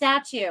beautiful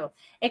statue.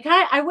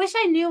 I wish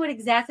I knew what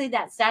exactly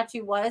that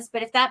statue was,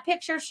 but if that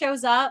picture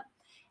shows up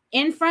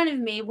in front of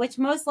me, which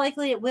most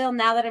likely it will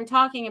now that I'm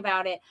talking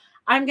about it,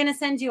 I'm going to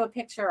send you a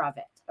picture of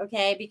it,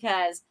 okay?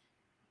 Because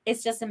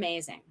it's just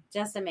amazing,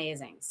 just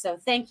amazing. So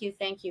thank you,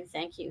 thank you,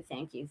 thank you,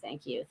 thank you,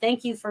 thank you.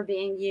 Thank you for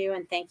being you,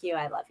 and thank you.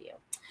 I love you.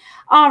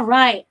 All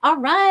right.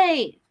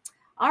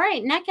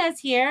 Neka's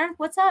here.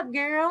 What's up,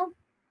 girl?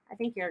 I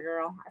think you're a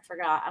girl. I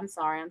forgot. I'm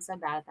sorry. I'm so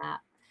bad at that.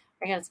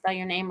 I got to spell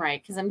your name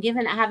right, because I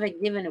have a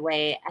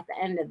giveaway at the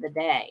end of the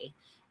day.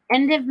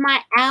 End of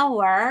my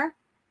hour,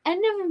 I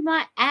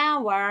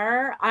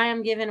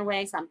am giving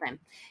away something,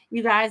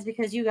 you guys,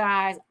 because you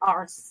guys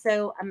are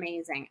so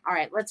amazing. All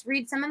right, let's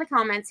read some of the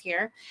comments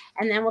here,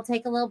 and then we'll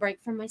take a little break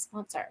from my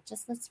sponsor.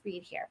 Let's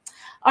read here.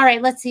 All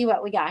right, let's see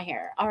what we got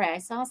here. All right, I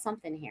saw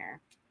something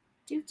here.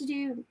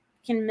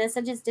 Can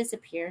messages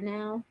disappear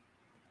now?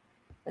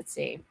 Let's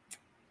see.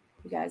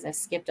 You guys, I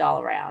skipped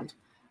all around.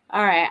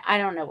 All right. I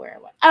don't know where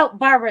it was. Oh,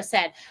 Barbara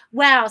said,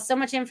 wow, so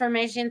much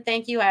information.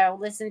 Thank you. I will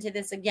listen to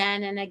this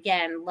again and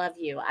again. Love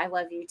you. I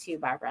love you too,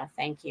 Barbara.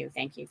 Thank you.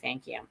 Thank you.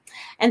 Thank you.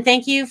 And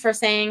thank you for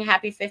saying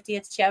happy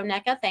 50th show,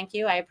 Neka. Thank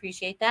you. I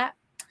appreciate that.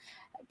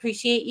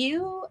 Appreciate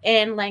you.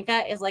 And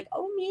Lenka is like,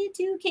 oh, me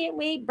too. Can't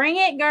wait. Bring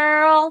it,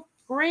 girl.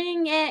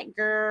 Bring it,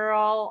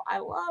 girl. I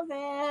love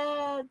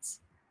it.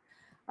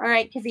 All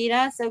right,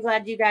 Kavita. So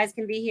glad you guys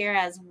can be here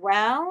as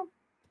well.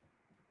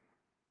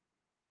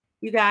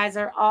 You guys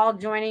are all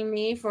joining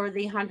me for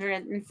the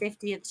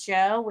 150th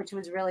show, which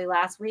was really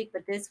last week,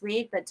 but this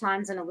week, but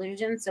time's an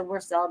illusion. So we're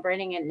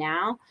celebrating it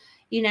now,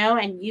 you know,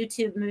 and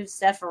YouTube moves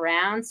stuff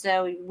around.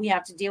 So we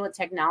have to deal with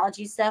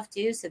technology stuff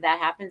too. So that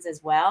happens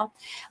as well.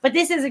 But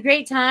this is a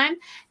great time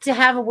to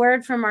have a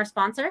word from our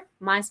sponsor,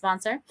 my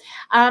sponsor,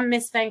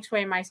 Miss Feng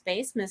Shui My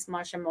Space, Miss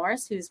Marsha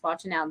Morris, who's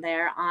watching out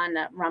there on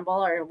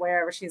Rumble or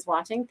wherever she's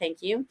watching.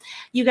 Thank you.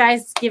 You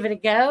guys give it a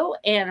go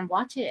and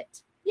watch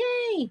it.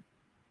 Yay.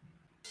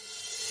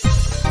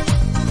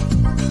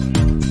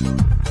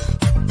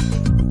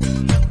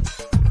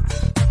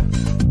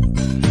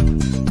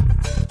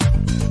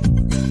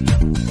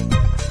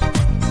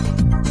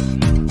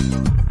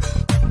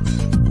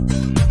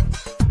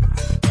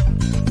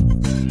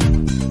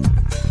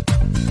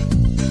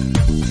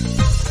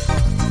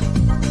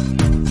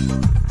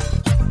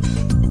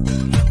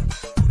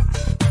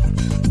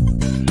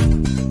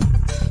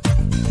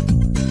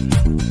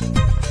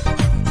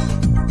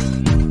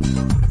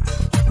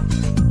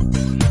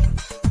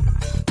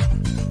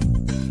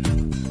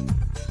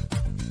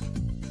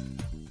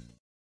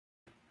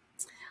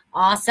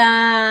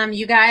 Awesome.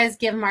 You guys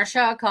give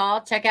Marsha a call.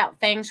 Check out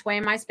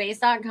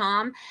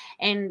fengshuimyspace.com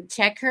and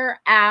check her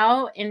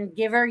out and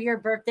give her your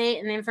birthday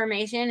and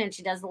information. And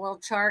she does a little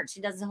chart.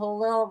 She does a whole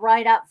little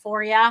write-up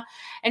for you.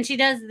 And she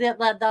does the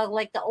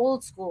like the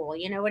old school,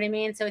 you know what I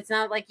mean? So it's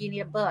not like you need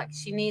a book.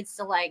 She needs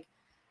to like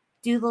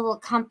do the little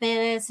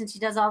compass, and she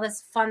does all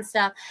this fun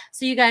stuff.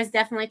 So you guys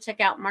definitely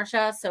check out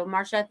Marsha. So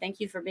Marsha,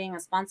 thank you for being a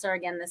sponsor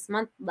again this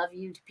month. Love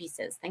you to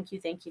pieces. Thank you,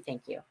 thank you,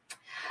 thank you.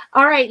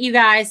 All right, you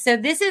guys. So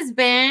this has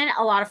been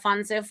a lot of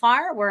fun so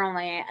far. We're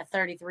only at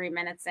 33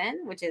 minutes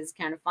in, which is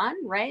kind of fun,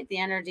 right? The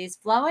energy is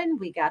flowing.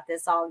 We got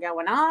this all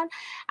going on.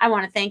 I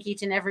want to thank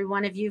each and every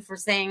one of you for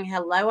saying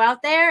hello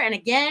out there. And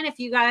again, if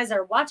you guys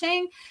are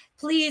watching,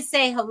 please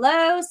say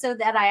hello so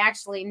that I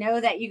actually know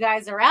that you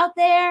guys are out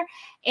there,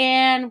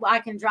 and I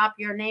can drop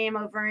your name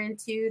over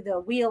into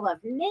the wheel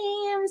of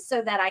names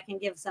so that I can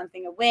give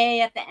something away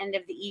at the end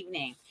of the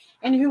evening.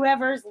 And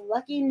whoever's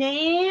lucky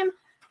name,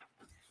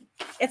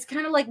 it's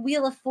kind of like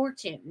Wheel of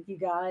Fortune, you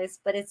guys,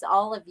 but it's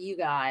all of you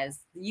guys.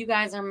 You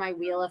guys are my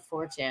Wheel of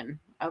Fortune.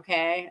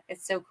 Okay.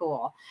 It's so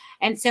cool.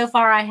 And so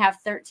far I have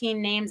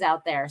 13 names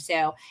out there.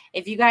 So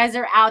if you guys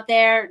are out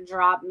there,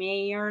 drop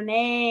me your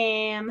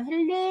name.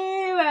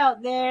 Hello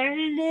out there.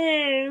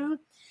 Hello.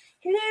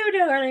 Hello,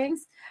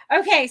 darlings.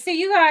 Okay. So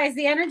you guys,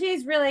 the energy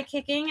is really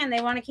kicking and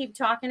they want to keep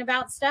talking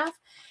about stuff.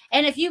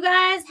 And if you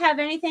guys have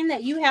anything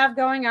that you have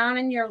going on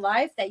in your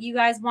life that you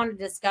guys want to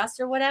discuss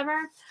or whatever.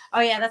 Oh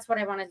yeah, that's what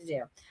I wanted to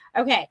do.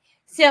 Okay.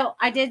 So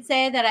I did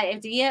say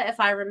that Dia,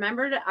 if I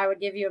remembered, I would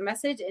give you a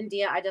message. And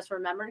Dia, I just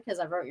remembered because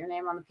I wrote your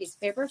name on the piece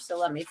of paper. So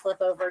let me flip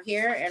over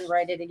here and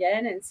write it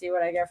again and see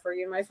what I got for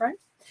you, my friend.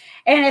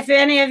 And if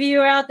any of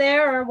you out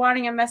there are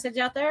wanting a message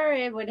out there,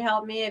 it would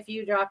help me if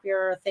you drop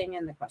your thing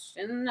in the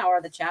question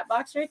or the chat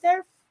box right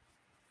there.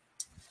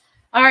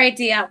 All right,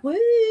 Dia. Woo.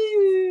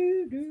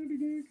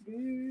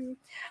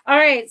 All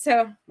right.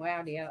 So,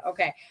 wow, Dia.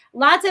 Okay.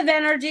 Lots of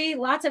energy,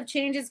 lots of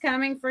changes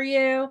coming for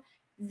you.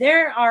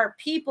 There are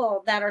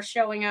people that are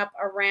showing up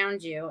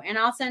around you, and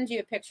I'll send you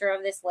a picture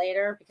of this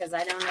later because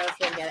I don't know if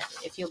you'll get it,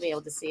 if you'll be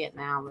able to see it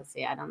now. Let's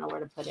see. I don't know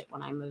where to put it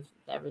when I move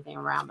everything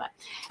around, but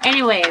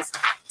anyways,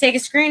 take a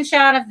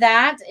screenshot of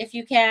that if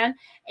you can.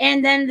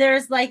 And then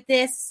there's like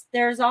this,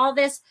 there's all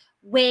this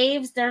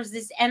waves, there's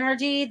this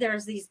energy,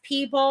 there's these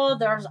people,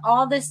 there's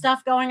all this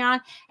stuff going on,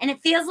 and it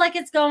feels like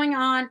it's going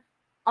on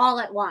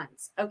all at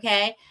once.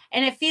 Okay.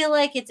 And I feel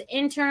like it's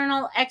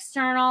internal,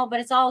 external,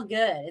 but it's all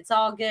good. It's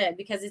all good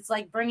because it's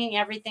like bringing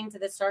everything to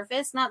the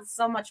surface, not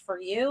so much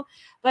for you,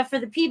 but for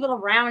the people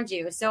around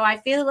you. So I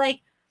feel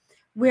like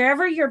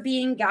wherever you're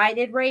being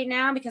guided right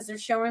now, because they're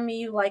showing me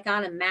you like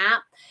on a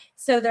map.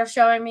 So they're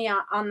showing me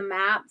on the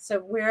map. So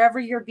wherever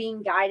you're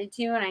being guided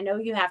to, and I know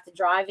you have to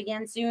drive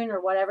again soon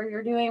or whatever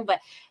you're doing, but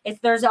if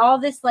there's all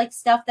this like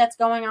stuff that's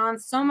going on,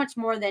 so much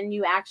more than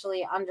you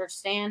actually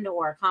understand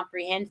or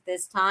comprehend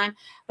this time,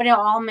 but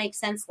it'll all make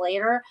sense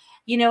later.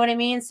 You know what I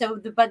mean?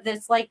 So, but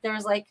it's like,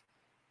 there's like,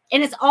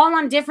 and it's all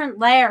on different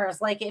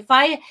layers. Like if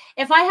I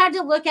had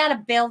to look at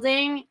a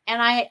building and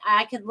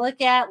I could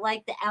look at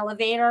like the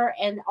elevator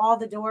and all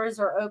the doors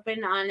are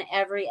open on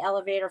every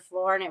elevator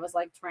floor and it was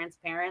like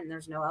transparent and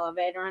there's no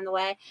elevator in the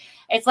way.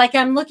 It's like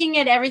I'm looking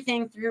at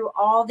everything through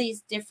all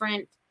these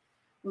different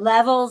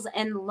levels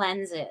and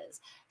lenses.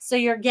 So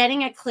you're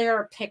getting a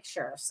clearer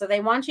picture. So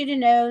they want you to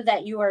know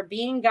that you are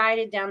being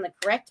guided down the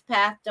correct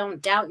path.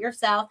 Don't doubt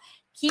yourself.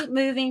 Keep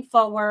moving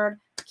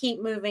forward.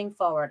 Keep moving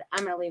forward.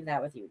 I'm going to leave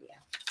that with you, Dia.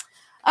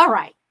 All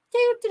right.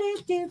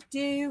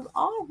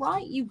 All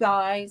right, you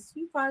guys.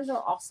 You guys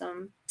are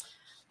awesome.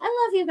 I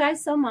love you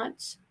guys so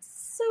much.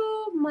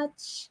 So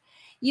much.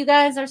 You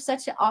guys are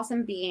such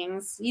awesome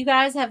beings. You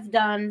guys have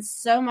done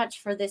so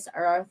much for this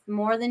earth,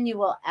 more than you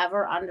will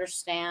ever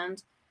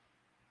understand.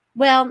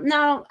 Well,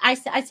 no, I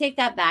take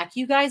that back.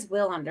 You guys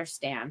will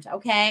understand,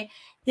 okay?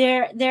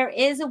 There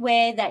is a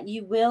way that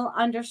you will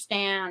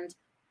understand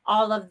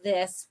all of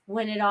this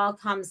when it all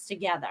comes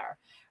together.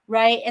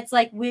 Right? It's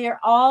like we're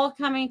all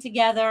coming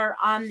together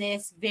on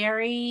this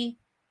very,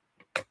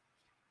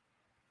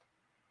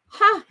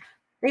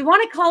 they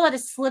want to call it a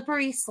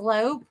slippery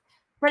slope,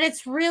 but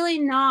it's really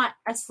not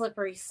a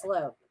slippery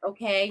slope.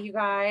 Okay, you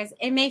guys,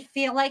 it may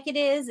feel like it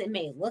is. It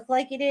may look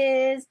like it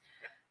is,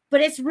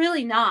 but it's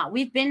really not.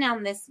 We've been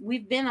on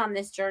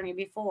this journey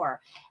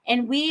before,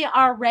 and we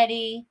are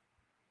ready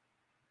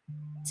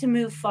to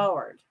move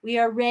forward. We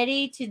are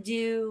ready to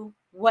do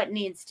what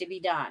needs to be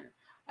done.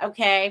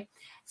 Okay.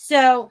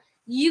 So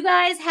you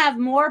guys have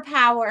more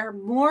power,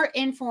 more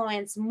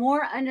influence,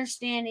 more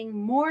understanding,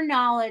 more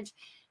knowledge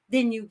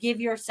than you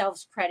give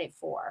yourselves credit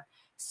for.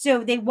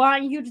 So they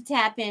want you to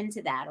tap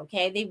into that.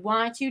 Okay. They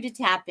want you to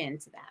tap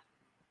into that.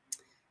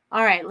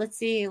 All right. Let's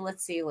see.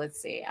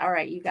 All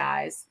right, you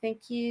guys.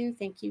 Thank you.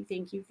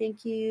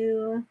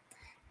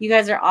 You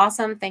guys are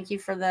awesome. Thank you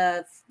for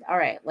the, all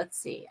right. Let's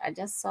see. I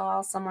just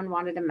saw someone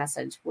wanted a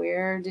message.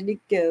 Where did it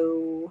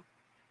go?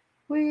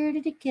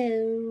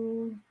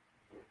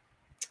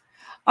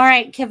 All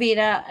right,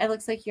 Kavita, it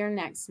looks like you're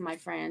next, my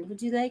friend.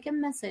 Would you like a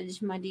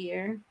message, my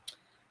dear?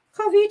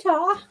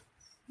 Kavita,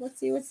 Let's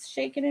see what's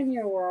shaking in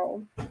your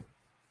world.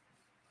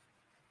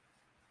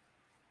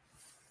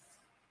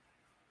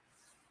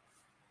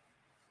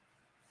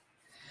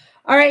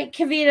 All right,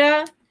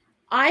 Kavita,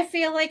 I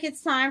feel like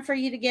it's time for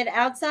you to get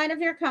outside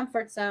of your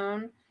comfort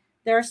zone.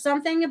 There's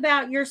something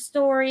about your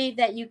story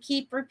that you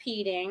keep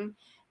repeating.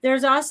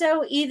 There's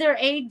also either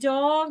a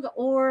dog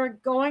or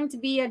going to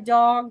be a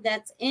dog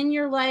that's in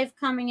your life,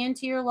 coming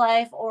into your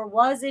life, or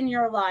was in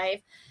your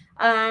life,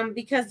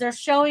 because they're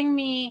showing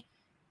me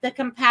the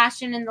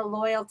compassion and the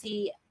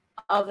loyalty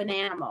of an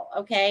animal.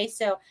 Okay,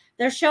 so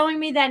they're showing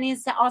me that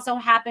needs to also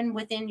happen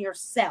within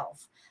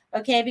yourself.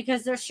 Okay,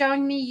 because they're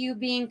showing me you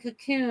being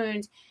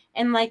cocooned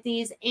in like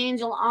these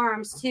angel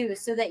arms too,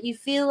 so that you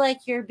feel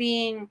like you're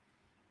being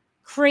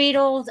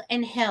cradled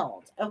and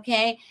held.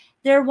 Okay,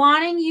 they're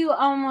wanting you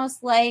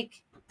almost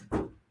like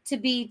to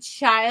be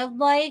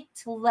childlike,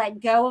 to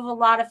let go of a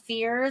lot of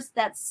fears.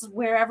 That's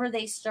wherever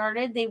they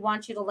started, they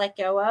want you to let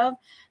go of,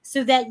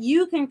 so that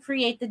you can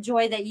create the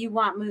joy that you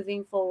want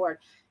moving forward.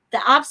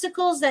 The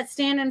obstacles that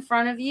stand in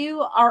front of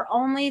you are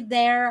only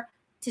there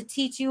to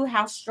teach you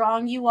how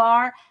strong you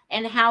are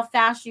and how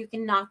fast you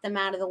can knock them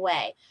out of the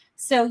way.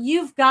 So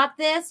you've got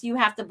this. You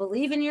have to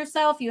believe in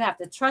yourself. You have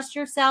to trust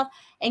yourself.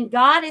 And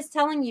God is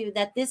telling you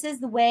that this is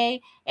the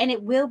way, and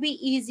it will be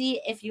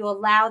easy if you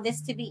allow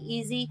this to be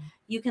easy.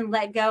 You can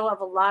let go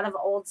of a lot of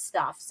old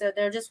stuff. So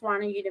they're just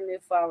wanting you to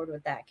move forward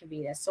with that,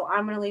 Kavita. So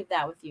I'm going to leave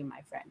that with you,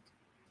 my friend.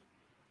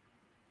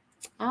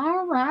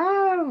 All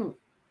right.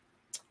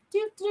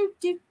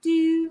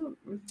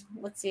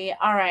 Let's see.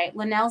 All right.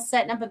 Linnell's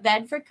setting up a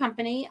bed for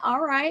company.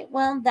 All right.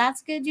 Well,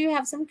 that's good. You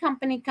have some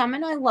company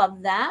coming. I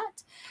love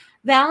that.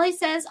 Valley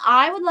says,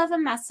 I would love a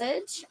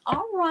message.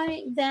 All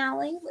right,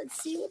 Valley.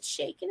 Let's see what's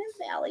shaking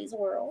in Valley's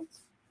world.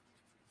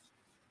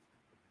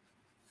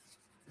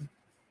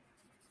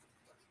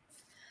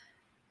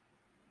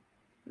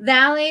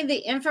 Valley, the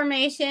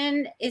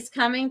information is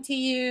coming to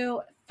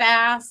you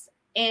fast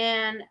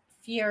and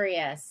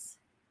furious.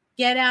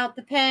 Get out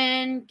the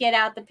pen, get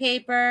out the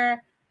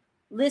paper,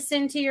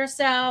 listen to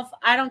yourself.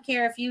 I don't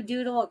care if you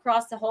doodle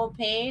across the whole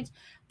page.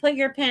 Put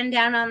your pen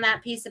down on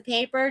that piece of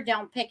paper.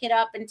 Don't pick it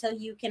up until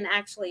you can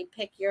actually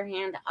pick your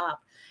hand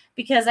up,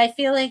 because I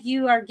feel like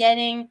you are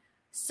getting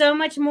so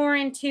much more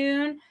in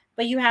tune,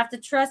 but you have to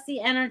trust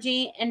the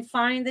energy and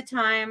find the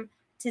time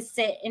to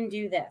sit and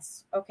do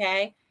this.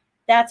 Okay.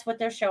 That's what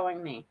they're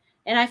showing me.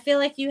 And I feel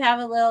like you have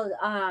a little,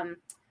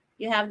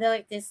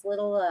 like this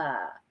little,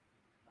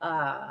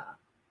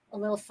 a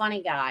little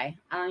funny guy.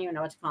 I don't even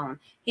know what to call him.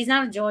 He's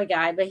not a joy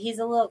guy, but he's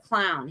a little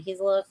clown.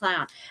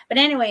 But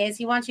anyways,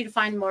 he wants you to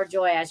find more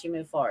joy as you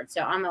move forward.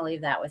 So I'm going to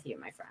leave that with you,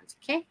 my friends.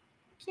 Okay?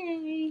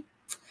 Okay.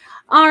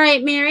 All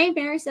right, Mary.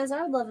 Mary says,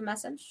 I would love a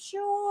message.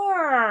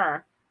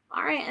 Sure.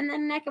 All right. And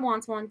then Neka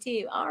wants one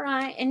too. All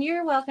right. And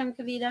you're welcome,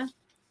 Kavita.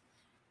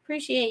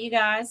 Appreciate you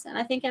guys. And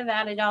I think I've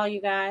added all you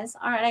guys.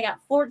 All right. I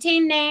got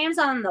 14 names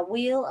on the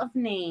wheel of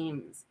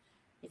names.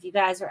 If you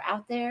guys are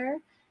out there,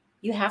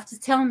 you have to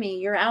tell me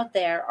you're out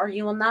there, or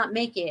you will not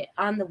make it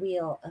on the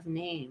wheel of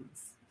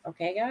names.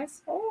 Okay,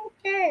 guys?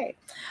 Okay.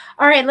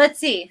 All right, let's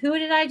see. Who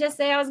did I just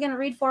say I was going to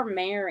read for?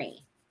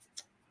 Mary.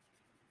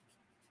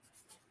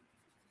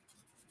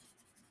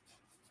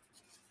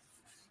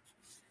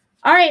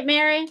 All right,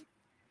 Mary.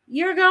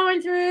 You're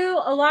going through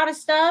a lot of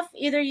stuff.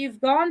 Either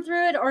you've gone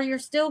through it or you're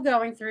still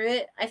going through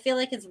it. I feel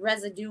like it's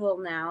residual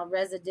now.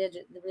 Residual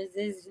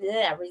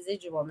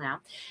now.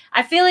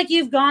 I feel like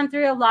you've gone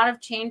through a lot of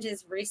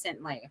changes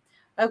recently.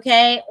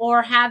 Okay,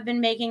 or have been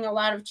making a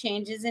lot of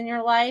changes in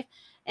your life.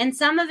 And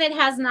some of it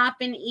has not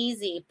been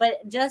easy,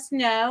 but just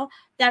know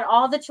that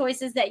all the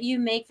choices that you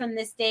make from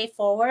this day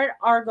forward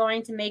are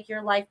going to make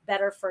your life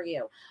better for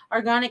you,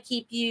 are going to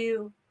keep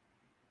you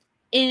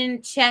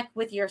in check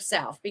with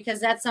yourself,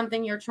 because that's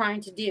something you're trying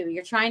to do.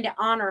 You're trying to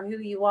honor who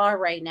you are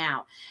right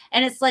now.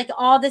 And it's like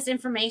all this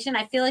information,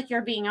 I feel like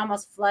you're being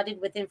almost flooded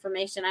with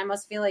information. I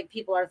almost feel like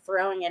people are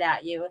throwing it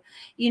at you.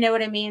 You know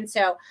what I mean?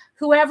 So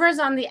whoever's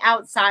on the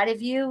outside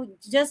of you,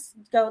 just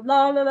go,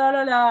 la, la, la,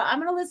 la, la. I'm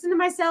going to listen to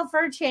myself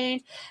for a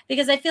change,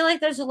 because I feel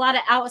like there's a lot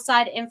of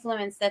outside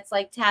influence that's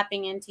like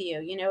tapping into you.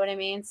 You know what I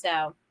mean?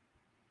 So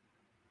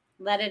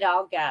let it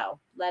all go.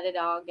 Let it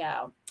all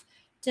go.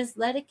 Just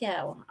let it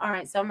go. All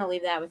right, so I'm going to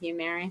leave that with you,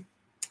 Mary.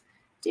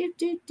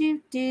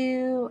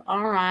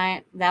 All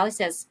right. Valley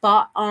says,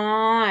 spot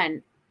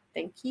on.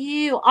 Thank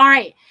you. All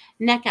right,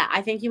 Neka,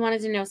 I think you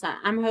wanted to know something.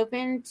 I'm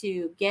hoping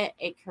to get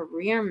a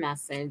career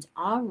message.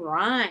 All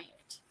right.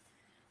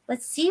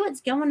 Let's see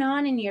what's going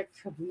on in your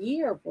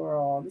career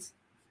world.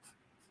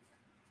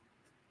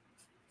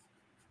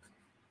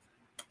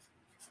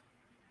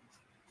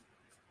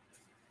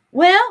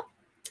 Well,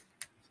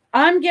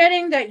 I'm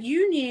getting that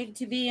you need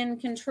to be in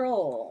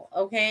control,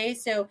 okay?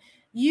 So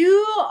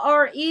you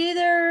are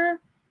either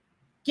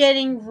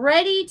getting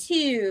ready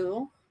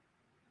to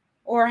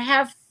or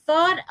have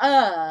thought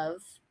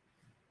of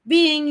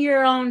being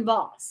your own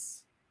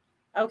boss,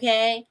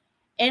 okay?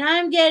 And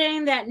I'm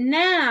getting that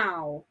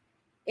now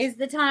is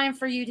the time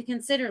for you to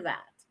consider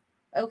that,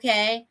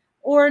 okay?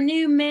 or a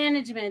new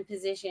management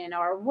position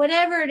or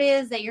whatever it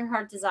is that your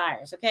heart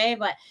desires. Okay.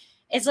 But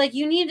it's like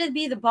you need to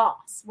be the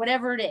boss,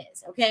 whatever it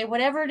is. Okay.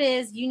 Whatever it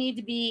is, you need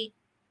to be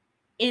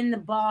in the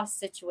boss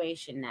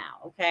situation now.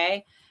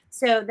 Okay.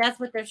 So that's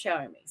what they're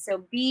showing me.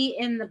 So be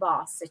in the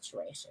boss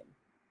situation.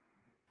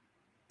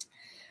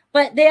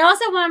 But they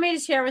also want me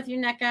to share with you,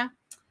 NECA,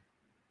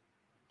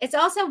 it's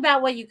also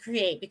about what you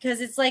create, because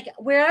it's like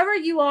wherever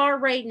you are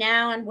right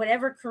now and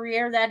whatever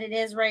career that it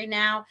is right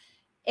now,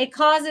 it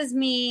causes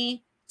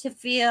me to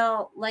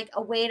feel like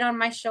a weight on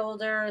my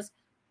shoulders,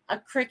 a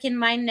crick in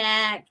my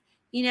neck.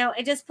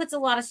 It just puts a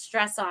lot of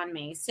stress on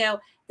me. So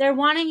they're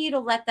wanting you to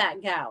let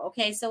that go.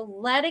 Okay. So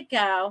let it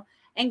go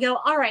and go,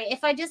 all right,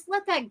 if I just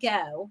let that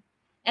go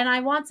and I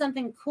want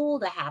something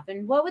cool to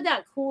happen, what would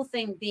that cool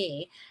thing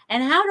be?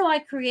 And how do I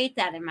create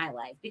that in my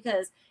life?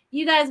 Because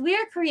you guys, we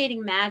are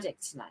creating magic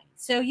tonight.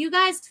 So you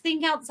guys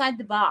think outside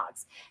the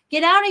box.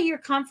 Get out of your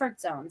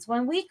comfort zones.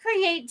 When we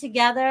create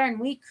together and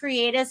we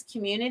create as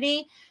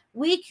community,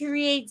 we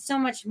create so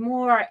much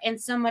more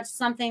and so much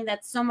something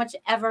that's so much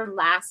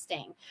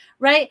everlasting,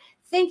 right?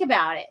 Think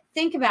about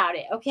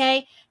it.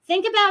 Okay.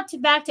 Think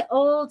about back to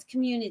old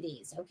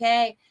communities.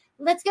 Okay.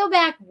 Let's go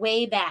back,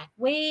 way back.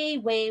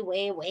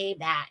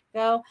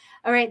 Go.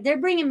 All right. They're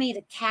bringing me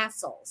to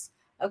castles.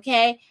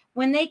 Okay.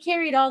 When they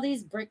carried all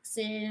these bricks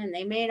in and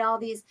they made all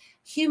these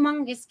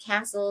humongous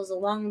castles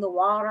along the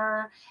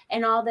water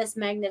and all this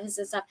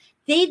magnificent stuff,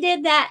 they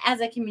did that as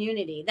a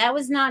community. That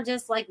was not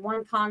just like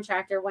one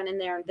contractor went in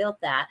there and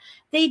built that.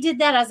 They did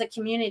that as a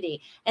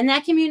community. And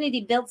that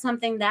community built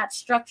something, that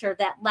structure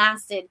that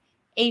lasted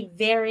a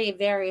very,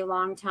 very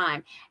long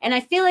time. And I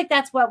feel like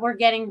that's what we're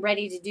getting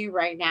ready to do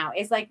right now.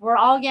 It's like we're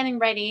all getting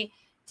ready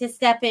to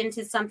step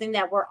into something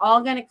that we're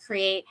all going to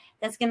create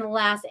that's going to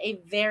last a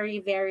very,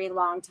 very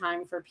long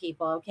time for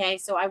people. Okay.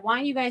 So I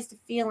want you guys to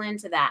feel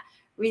into that.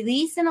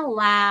 Release and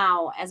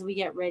allow as we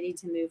get ready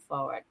to move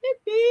forward.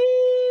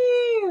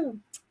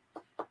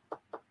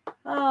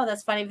 Oh,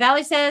 that's funny.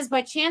 Valley says,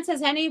 by chance,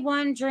 has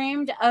anyone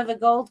dreamed of a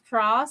gold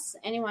cross?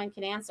 Anyone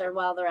can answer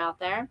while they're out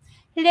there.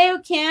 Hello,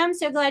 Kim.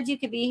 So glad you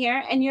could be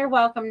here. And you're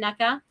welcome,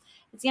 NECA.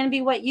 It's going to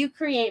be what you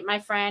create, my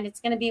friend.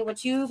 It's going to be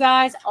what you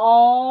guys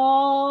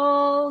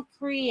all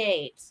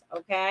create.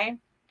 Okay.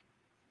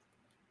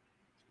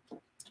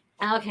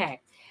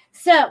 Okay.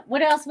 So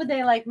what else would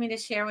they like me to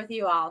share with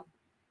you all?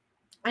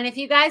 And if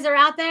you guys are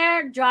out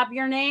there, drop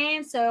your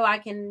name so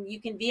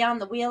you can be on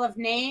the wheel of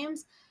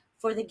names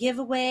for the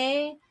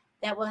giveaway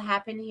that will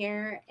happen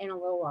here in a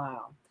little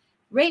while,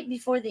 right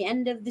before the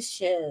end of the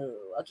show.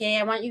 Okay,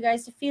 I want you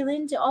guys to feel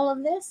into all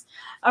of this.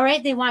 All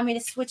right, they want me to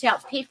switch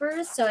out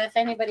papers. So if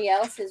anybody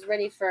else is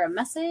ready for a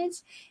message,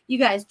 you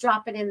guys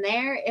drop it in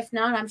there. If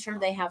not, I'm sure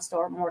they have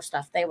more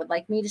stuff they would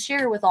like me to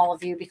share with all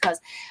of you, because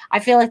I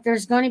feel like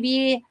there's going to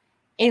be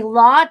a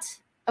lot.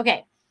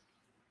 Okay.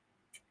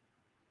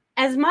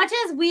 As much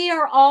as we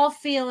are all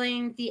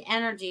feeling the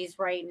energies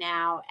right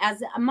now,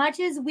 as much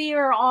as we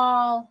are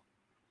all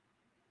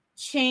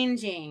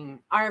changing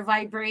our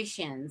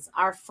vibrations,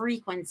 our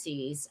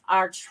frequencies,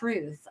 our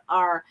truth,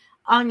 our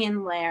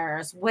onion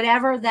layers,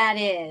 whatever that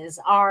is,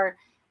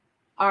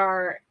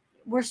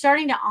 we're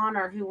starting to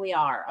honor who we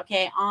are.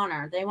 Okay.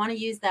 Honor. They want to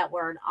use that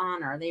word,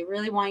 honor. They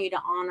really want you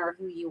to honor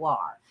who you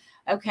are.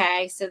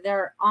 Okay. So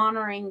they're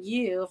honoring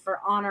you for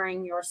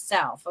honoring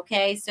yourself.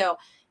 Okay. So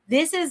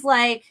this is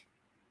like,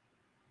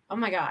 oh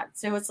my God.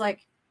 So it's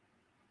like,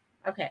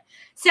 okay.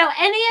 So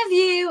any of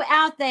you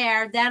out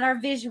there that are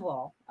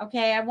visual,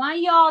 okay, I want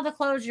you all to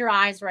close your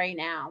eyes right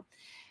now.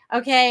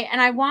 Okay.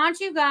 And I want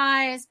you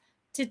guys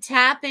to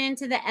tap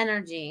into the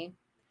energy.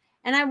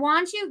 And I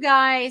want you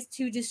guys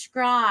to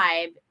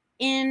describe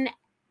in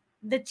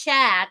the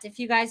chat, if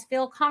you guys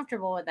feel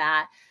comfortable with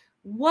that,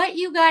 what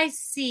you guys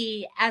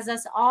see as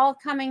us all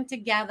coming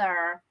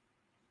together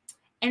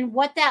and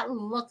what that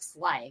looks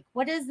like.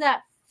 What does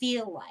that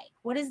feel like?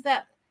 What is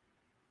that?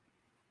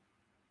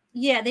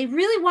 Yeah, they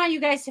really want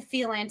you guys to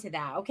feel into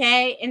that,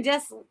 okay? And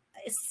just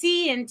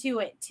see into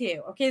it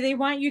too, okay? They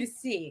want you to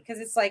see, because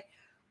it's like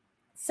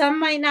some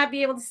might not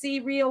be able to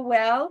see real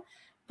well,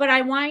 but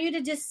I want you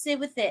to just sit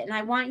with it, and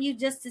I want you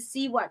just to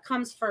see what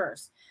comes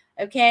first,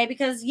 okay?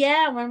 Because,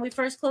 yeah, when we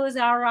first close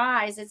our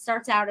eyes, it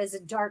starts out as a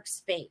dark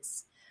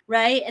space,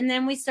 right? And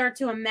then we start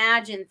to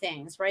imagine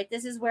things, right?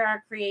 This is where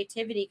our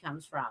creativity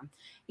comes from.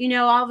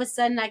 All of a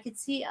sudden I could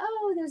see,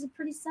 oh, there's a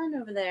pretty sun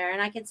over there,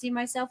 and I could see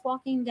myself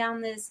walking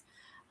down this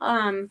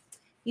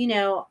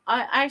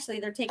actually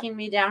they're taking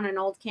me down an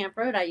old camp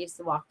road I used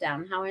to walk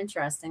down. How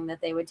interesting that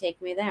they would take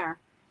me there.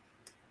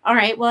 All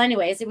right. Well,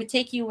 anyways, it would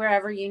take you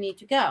wherever you need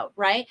to go,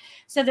 right?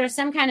 So there's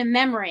some kind of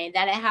memory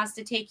that it has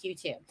to take you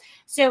to.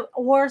 So,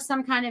 or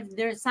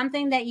there's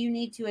something that you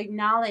need to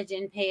acknowledge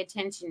and pay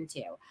attention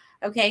to.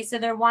 Okay. So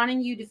they're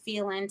wanting you to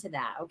feel into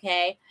that.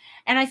 Okay.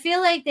 And I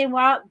feel like they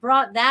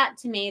brought that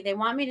to me. They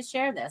want me to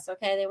share this.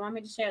 Okay. They want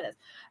me to share this.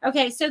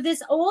 Okay. So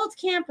this old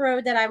camp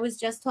road that I was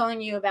just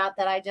telling you about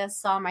that I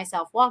just saw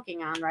myself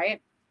walking on, right?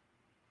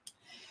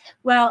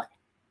 Well,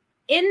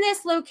 in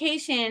this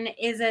location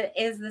is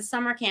the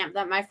summer camp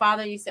that my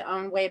father used to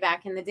own way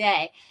back in the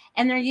day.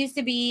 And there used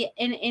to be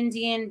an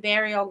Indian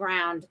burial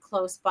ground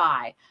close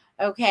by.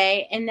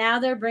 Okay. And now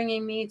they're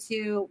bringing me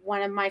to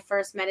one of my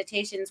first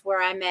meditations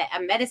where I met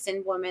a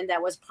medicine woman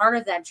that was part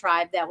of that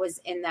tribe that was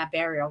in that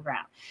burial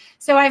ground.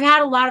 So I've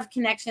had a lot of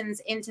connections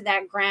into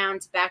that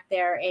ground back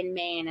there in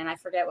Maine. And I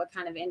forget what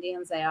kind of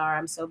Indians they are.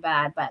 I'm so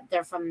bad, but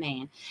they're from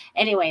Maine.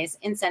 Anyways,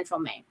 in central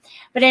Maine.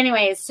 But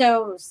anyways,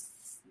 so,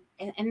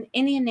 and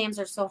Indian names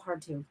are so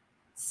hard to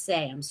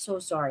say. I'm so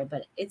sorry,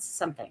 but it's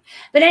something.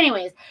 But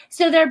anyways,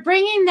 so they're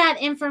bringing that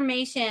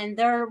information.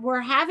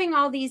 We're having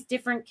all these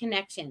different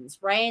connections,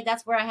 right?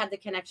 That's where I had the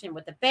connection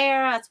with the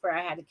bear. That's where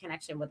I had the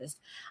connection with this.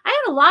 I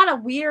had a lot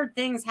of weird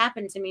things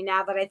happen to me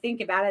now that I think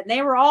about it.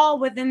 They were all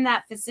within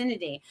that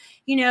vicinity.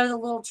 You know, the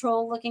little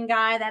troll looking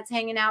guy that's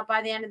hanging out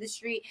by the end of the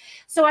street.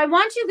 So I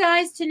want you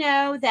guys to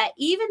know that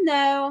even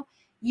though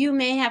you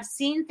may have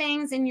seen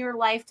things in your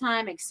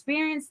lifetime,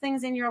 experienced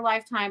things in your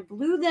lifetime,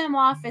 blew them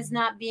off as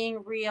not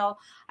being real,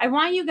 I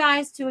want you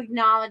guys to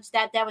acknowledge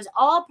that that was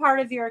all part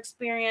of your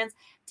experience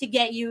to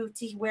get you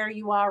to where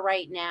you are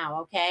right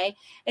now, okay?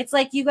 It's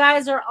like you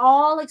guys are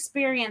all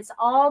experienced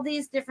all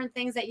these different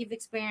things that you've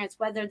experienced,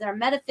 whether they're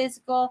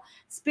metaphysical,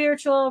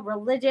 spiritual,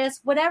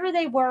 religious, whatever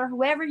they were,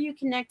 whoever you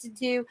connected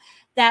to,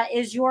 that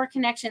is your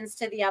connections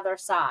to the other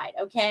side,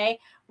 okay?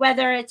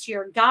 Whether it's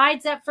your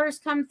guides that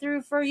first come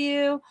through for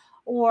you,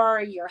 or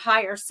your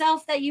higher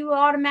self that you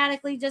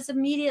automatically just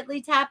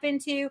immediately tap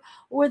into,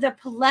 or the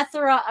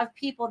plethora of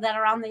people that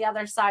are on the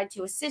other side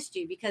to assist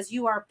you, because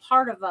you are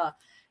part of a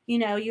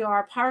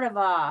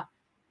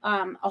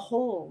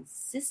whole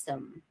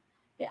system.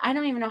 I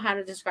don't even know how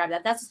to describe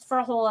that. That's for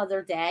a whole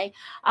other day,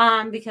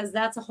 because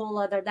that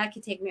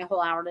could take me a whole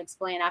hour to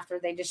explain after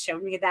they just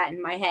showed me that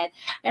in my head.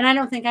 And I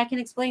don't think I can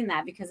explain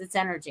that because it's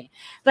energy.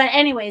 But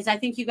anyways, I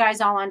think you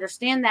guys all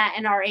understand that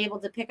and are able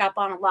to pick up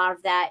on a lot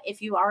of that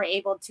if you are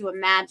able to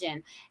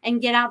imagine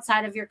and get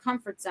outside of your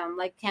comfort zone.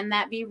 Like, can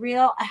that be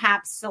real?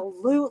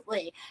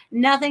 Absolutely.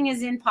 Nothing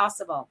is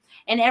impossible,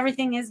 and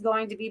everything is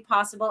going to be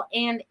possible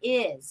and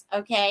is,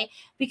 okay?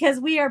 Because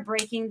we are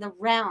breaking the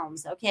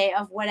realms, okay,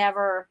 of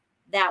whatever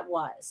that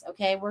was.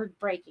 Okay, we're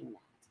breaking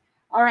that.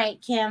 All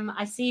right, Kim,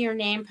 I see your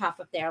name pop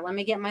up there. Let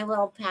me get my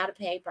little pad of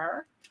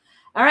paper.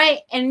 All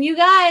right, and you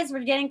guys, we're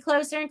getting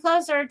closer and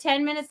closer.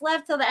 10 minutes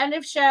left till the end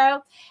of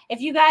show.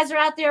 If you guys are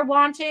out there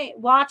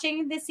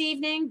watching this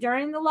evening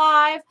during the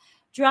live,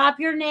 drop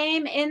your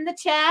name in the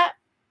chat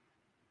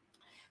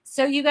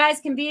so you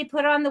guys can be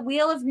put on the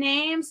wheel of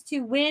names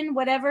to win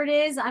whatever it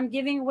is I'm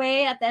giving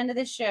away at the end of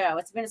the show.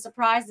 It's been a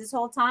surprise this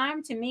whole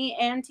time to me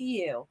and to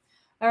you.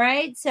 All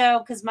right. So,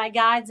 because my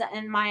guides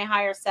and my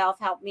higher self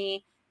help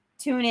me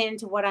tune in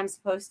to what I'm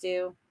supposed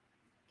to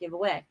give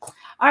away.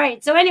 All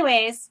right. So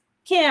anyways,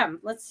 Kim,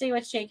 let's see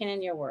what's shaking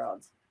in your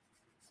world.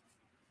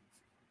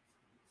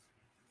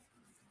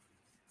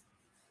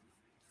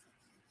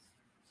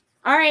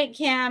 All right,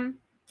 Kim,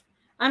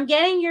 I'm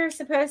getting you're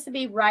supposed to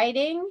be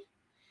writing.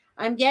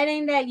 I'm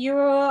getting that you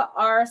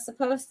are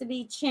supposed to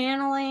be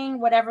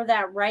channeling whatever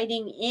that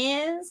writing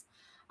is.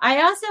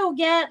 I also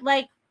get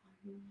like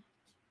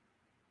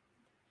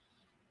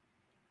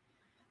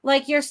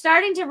you're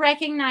starting to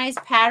recognize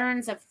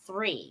patterns of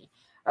 3,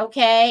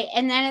 okay?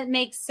 And then it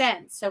makes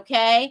sense,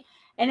 okay?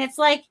 And it's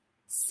like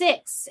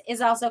 6 is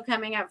also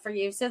coming up for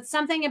you. So it's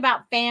something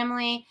about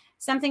family,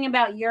 something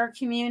about your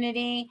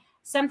community,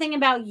 something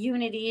about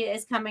unity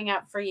is coming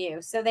up for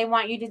you. So they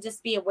want you to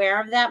just be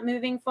aware of that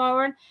moving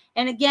forward.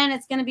 And again,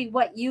 it's going to be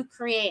what you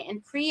create,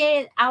 and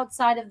create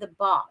outside of the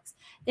box.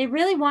 They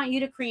really want you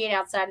to create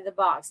outside of the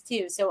box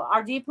too. So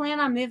do you plan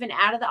on moving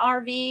out of the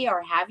RV,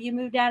 or have you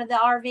moved out of the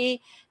RV?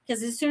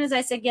 Because as soon as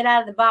I said get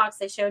out of the box,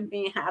 they showed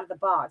me out of the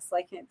box,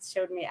 like it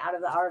showed me out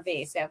of the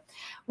RV. So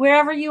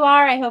wherever you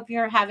are, I hope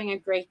you're having a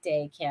great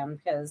day, Kim,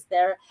 because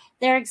they're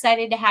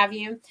excited to have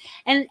you.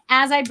 And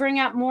as I bring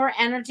up more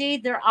energy,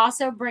 they're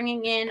also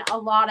bringing in a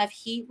lot of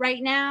heat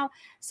right now.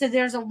 So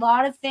there's a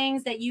lot of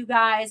things that you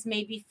guys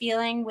may be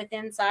feeling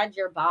within inside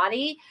your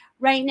body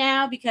right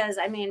now, because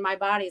I mean, my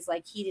body's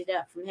like heated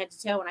up from head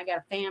to toe, and I got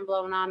a fan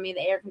blowing on me.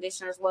 The air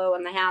conditioner's low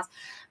in the house,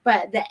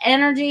 but the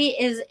energy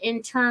is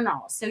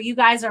internal. So you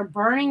guys are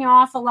burning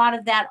off a lot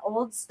of that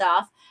old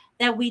stuff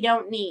that we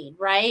don't need,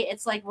 right?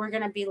 It's like we're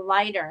going to be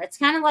lighter. It's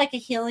kind of like a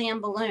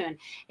helium balloon.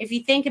 If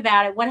you think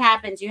about it, what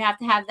happens? You have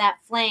to have that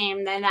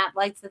flame, then that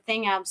lights the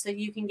thing up so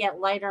you can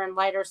get lighter and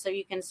lighter so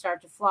you can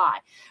start to fly,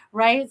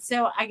 right?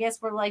 So I guess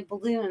we're like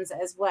balloons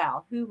as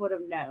well. Who would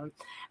have known,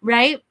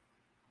 right?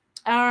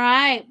 All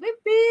right.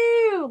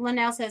 Woo-hoo.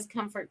 Linnell says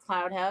comfort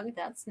cloud hug.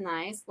 That's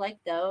nice. Like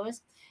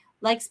those.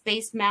 Like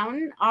Space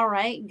Mountain. All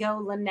right.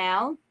 Go,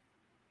 Linnell.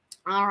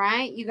 All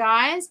right, you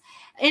guys.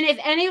 And if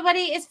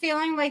anybody is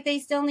feeling like they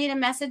still need a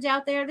message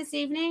out there this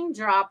evening,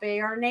 drop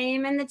your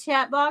name in the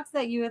chat box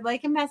that you would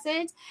like a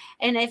message.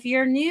 And if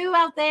you're new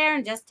out there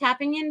and just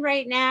tapping in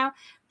right now,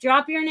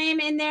 drop your name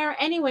in there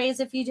anyways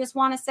if you just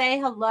want to say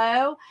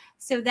hello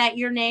so that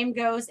your name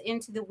goes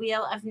into the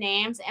wheel of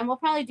names. And we'll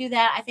probably do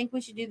that. I think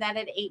we should do that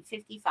at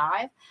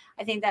 8:55.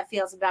 I think that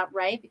feels about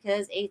right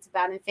because 8's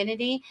about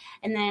infinity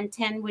and then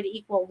 10 would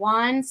equal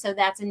 1. So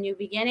that's a new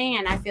beginning.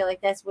 And I feel like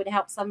this would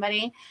help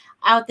somebody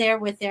out there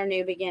with their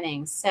new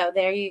beginnings. So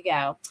there you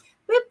go.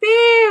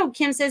 Whoop-oo.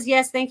 Kim says,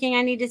 yes, thinking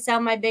I need to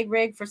sell my big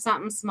rig for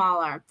something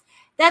smaller.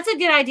 That's a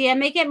good idea.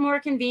 Make it more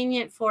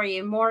convenient for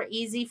you, more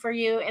easy for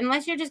you,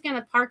 unless you're just going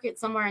to park it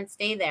somewhere and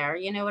stay there.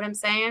 You know what I'm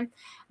saying?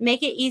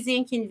 Make it easy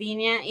and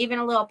convenient, even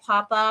a little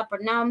pop-up. Or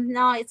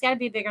no, it's got to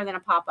be bigger than a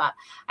pop-up.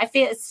 I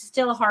feel it's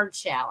still a hard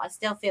shell. I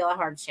still feel a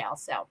hard shell.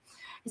 So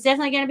it's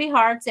definitely going to be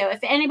hard. So if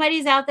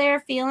anybody's out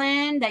there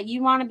feeling that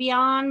you want to be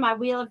on my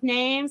wheel of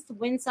names to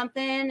win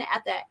something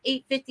at the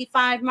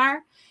 8:55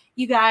 mark,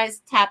 you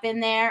guys tap in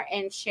there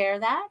and share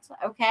that,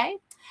 okay?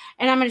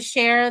 And I'm going to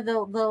share the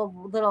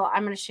little,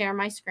 I'm going to share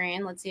my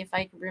screen. Let's see if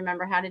I can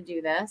remember how to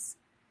do this.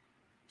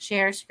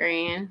 Share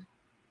screen.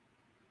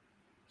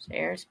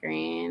 Share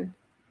screen.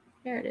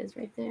 There it is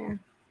right there.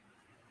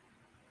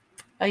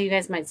 Oh, you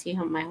guys might see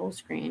my whole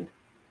screen.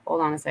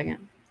 Hold on a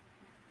second.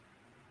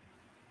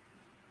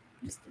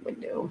 Just the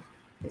window.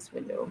 This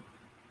window.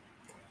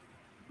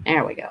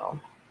 There we go.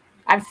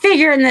 I'm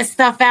figuring this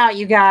stuff out,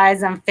 you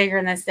guys. I'm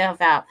figuring this stuff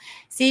out.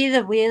 See,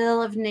 the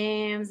wheel of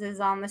names is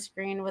on the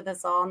screen with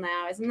us all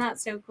now. Isn't that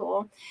so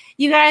cool?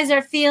 You guys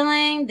are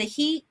feeling the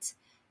heat.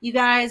 You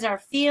guys are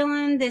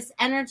feeling this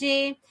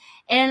energy.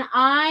 And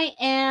I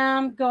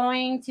am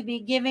going to be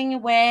giving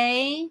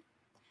away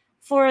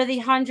for the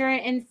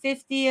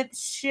 150th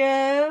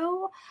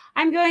show.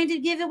 I'm going to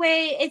give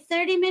away a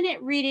 30-minute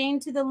reading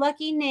to the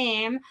lucky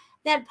name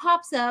that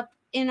pops up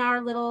in our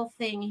little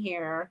thing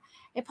here.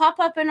 It pop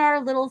up in our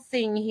little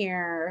thing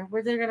here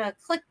where they're going to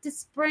click to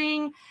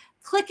spring,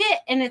 click it,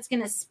 and it's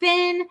going to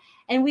spin,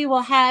 and we will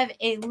have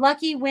a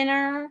lucky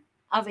winner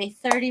of a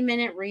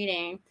 30-minute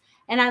reading.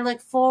 And I look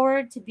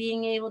forward to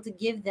being able to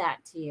give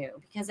that to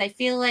you because I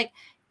feel like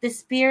the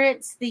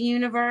spirits, the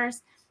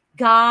universe,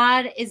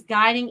 God is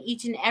guiding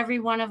each and every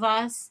one of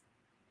us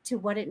to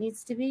what it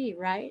needs to be,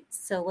 right?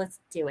 So let's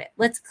do it.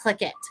 Let's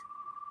click it.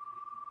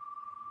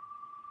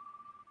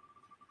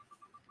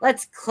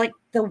 Let's click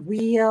the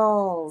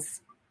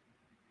wheels.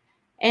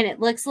 And it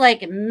looks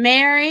like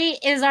Mary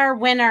is our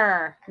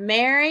winner.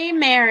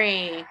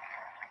 Mary,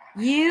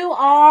 you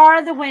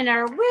are the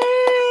winner.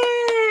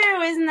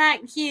 Woo! Isn't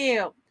that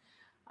cute? All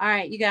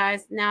right, you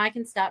guys, now I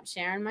can stop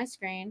sharing my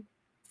screen.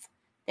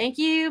 Thank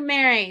you,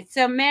 Mary.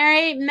 So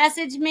Mary,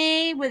 message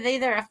me with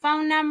either a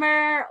phone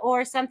number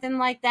or something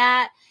like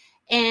that,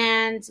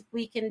 and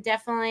we can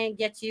definitely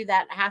get you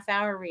that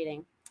half-hour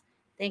reading.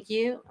 Thank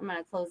you. I'm going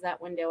to close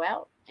that window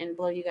out and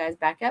blow you guys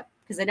back up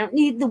because I don't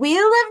need the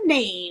wheel of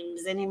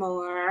names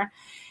anymore.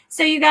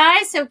 So you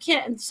guys,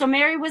 so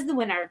Mary was the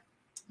winner.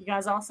 You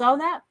guys all saw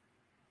that?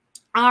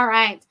 All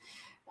right.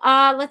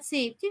 Let's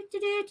see.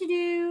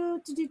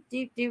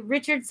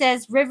 Richard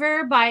says,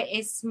 river by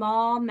a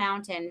small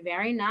mountain.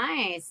 Very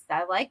nice.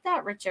 I like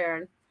that,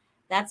 Richard.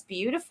 That's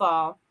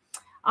beautiful.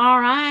 All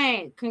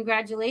right.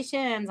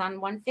 Congratulations on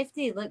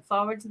 150. Look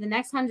forward to the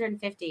next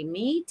 150.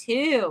 Me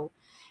too.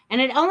 And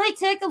it only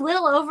took a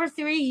little over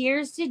 3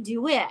 years to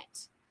do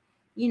it.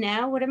 You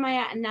know, what am I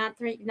at? Not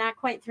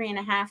quite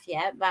 3.5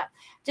 yet, but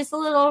just a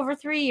little over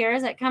 3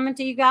 years at coming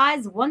to you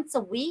guys once a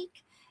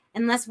week,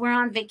 unless we're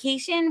on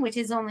vacation, which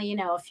is only,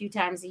 a few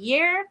times a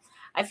year.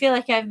 I feel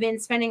like I've been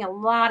spending a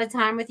lot of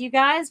time with you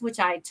guys, which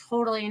I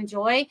totally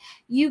enjoy.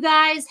 You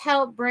guys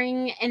help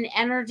bring an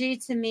energy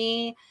to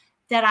me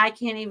that I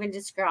can't even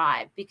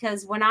describe,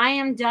 because when I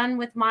am done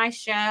with my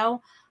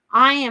show,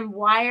 I am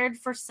wired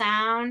for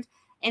sound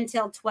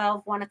until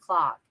 1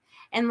 o'clock,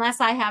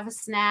 unless I have a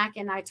snack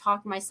and I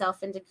talk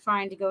myself into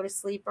trying to go to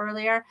sleep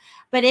earlier.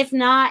 But if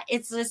not,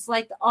 it's just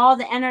like all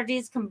the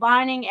energies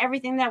combining,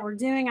 everything that we're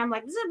doing. I'm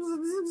like, zip,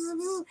 zip, zip,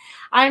 zip, zip.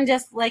 I'm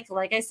just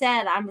like I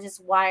said, I'm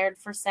just wired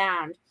for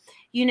sound,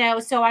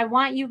 so I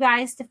want you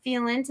guys to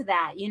feel into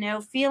that,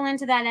 feel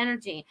into that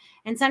energy.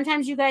 And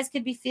sometimes you guys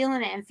could be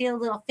feeling it and feel a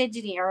little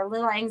fidgety or a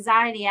little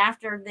anxiety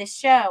after this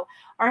show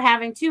or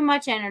having too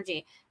much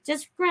energy.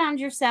 Just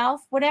ground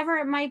yourself, whatever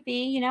it might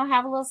be,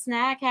 have a little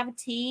snack, have a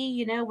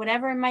tea,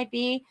 whatever it might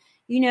be,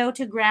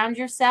 to ground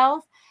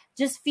yourself.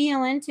 Just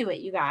feel into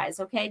it, you guys,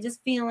 okay?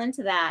 Just feel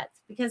into that,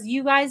 because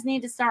you guys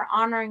need to start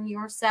honoring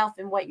yourself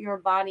and what your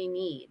body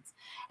needs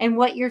and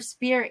what your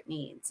spirit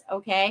needs,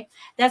 okay?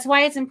 That's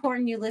why it's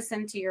important you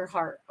listen to your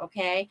heart,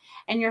 okay?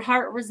 And your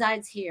heart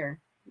resides here,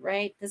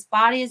 right? This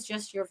body is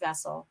just your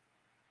vessel.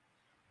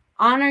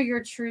 Honor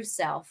your true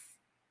self,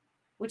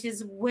 which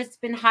is what's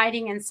been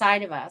hiding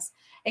inside of us.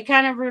 It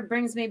kind of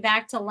brings me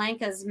back to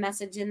Lenka's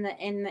message in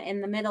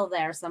the middle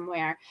there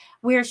somewhere,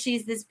 where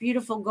she's this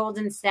beautiful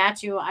golden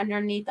statue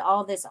underneath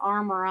all this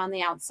armor on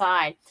the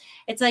outside.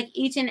 It's like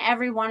each and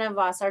every one of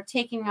us are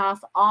taking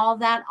off all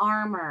that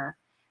armor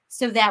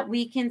so that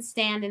we can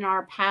stand in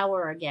our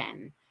power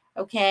again.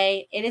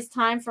 Okay? It is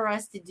time for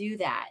us to do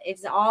that.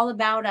 It's all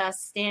about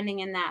us standing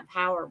in that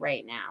power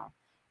right now.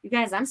 You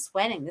guys, I'm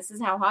sweating. This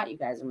is how hot you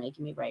guys are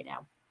making me right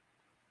now.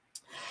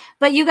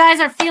 But you guys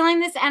are feeling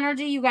this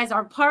energy. You guys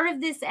are part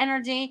of this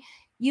energy.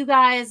 You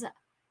guys,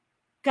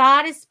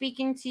 God is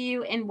speaking to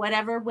you in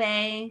whatever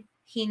way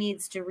he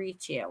needs to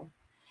reach you.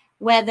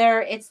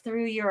 Whether it's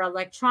through your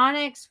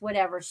electronics,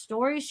 whatever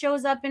story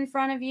shows up in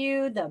front of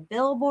you, the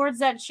billboards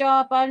that show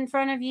up in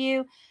front of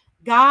you,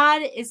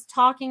 God is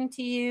talking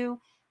to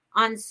you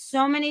on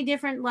so many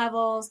different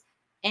levels,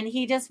 and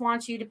he just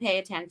wants you to pay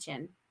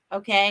attention,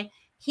 okay?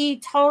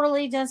 He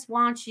totally just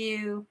wants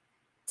you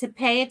to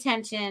pay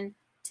attention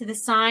to the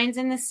signs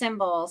and the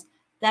symbols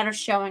that are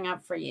showing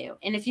up for you.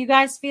 And if you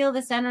guys feel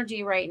this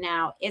energy right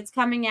now, it's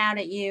coming out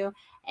at you,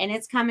 and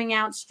it's coming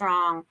out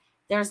strong.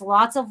 There's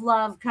lots of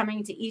love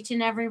coming to each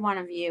and every one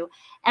of you.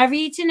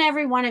 Each and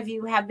every one of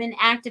you have been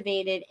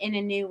activated in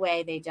a new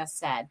way, they just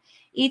said.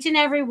 Each and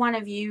every one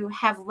of you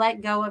have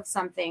let go of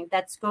something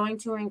that's going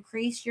to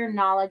increase your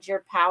knowledge,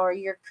 your power,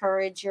 your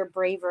courage, your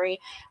bravery,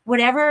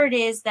 whatever it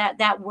is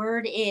that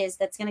word is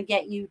that's going to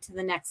get you to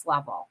the next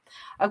level.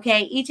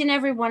 Okay, each and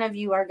every one of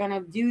you are going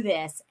to do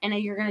this, and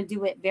you're going to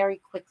do it very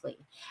quickly,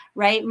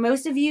 right?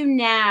 Most of you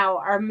now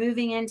are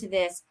moving into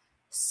this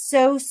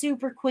so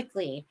super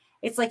quickly.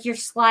 It's like you're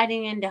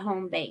sliding into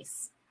home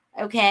base.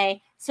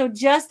 Okay. So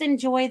just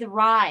enjoy the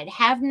ride.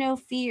 Have no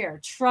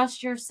fear.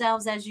 Trust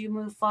yourselves as you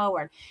move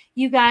forward.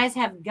 You guys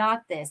have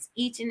got this.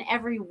 Each and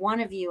every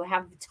one of you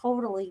have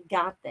totally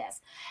got this.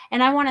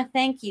 And I want to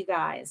thank you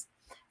guys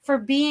for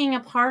being a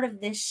part of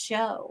this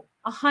show.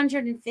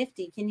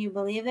 150. Can you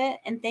believe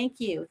it? And thank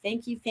you.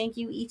 Thank you. Thank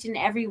you, each and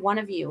every one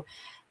of you,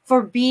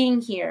 for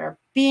being here,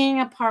 being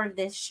a part of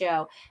this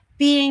show,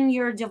 being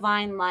your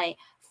divine light,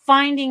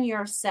 finding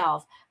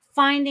yourself,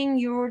 finding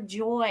your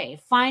joy,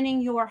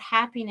 finding your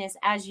happiness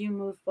as you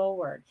move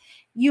forward.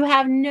 You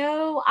have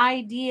no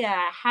idea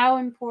how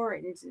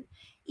important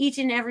each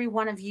and every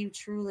one of you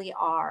truly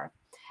are.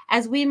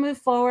 As we move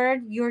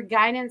forward, your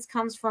guidance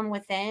comes from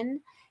within.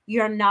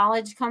 Your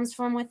knowledge comes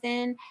from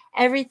within.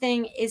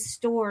 Everything is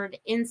stored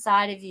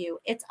inside of you.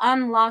 It's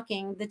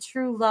unlocking the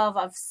true love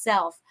of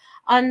self.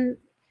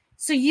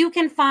 So you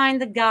can find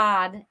the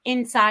God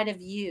inside of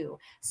you.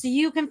 So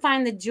you can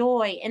find the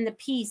joy and the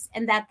peace,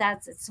 and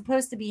that's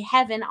supposed to be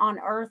heaven on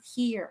earth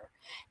here.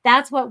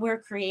 That's what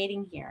we're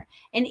creating here.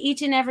 And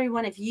each and every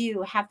one of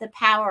you have the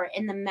power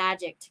and the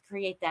magic to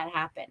create that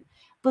happen.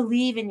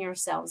 Believe in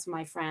yourselves,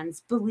 my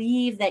friends.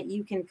 Believe that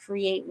you can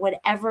create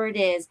whatever it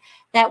is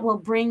that will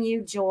bring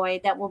you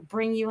joy, that will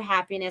bring you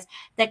happiness,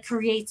 that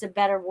creates a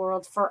better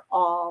world for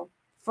all,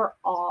 for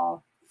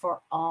all,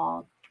 for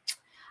all.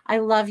 I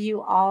love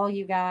you all,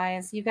 you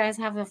guys. You guys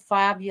have a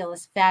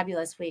fabulous,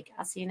 fabulous week.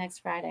 I'll see you next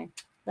Friday.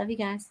 Love you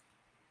guys.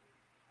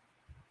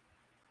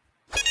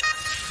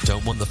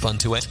 Don't want the fun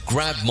to end?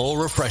 Grab more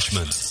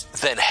refreshments.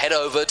 Then head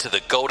over to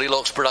the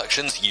Goldilocks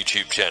Productions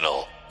YouTube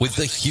channel. With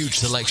the huge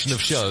selection of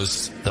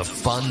shows, the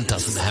fun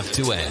doesn't have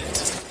to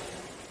end.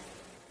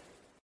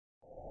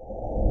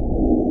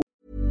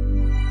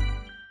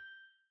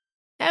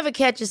 Ever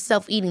catch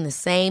yourself eating the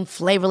same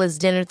flavorless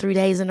dinner 3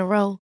 days in a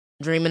row?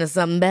 Dreaming of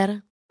something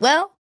better?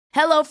 Well,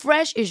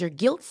 HelloFresh is your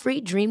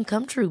guilt-free dream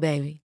come true,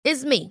 baby.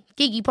 It's me,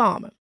 Keke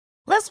Palmer.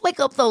 Let's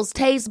wake up those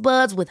taste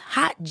buds with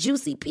hot,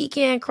 juicy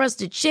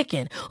pecan-crusted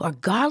chicken or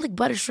garlic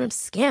butter shrimp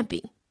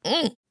scampi.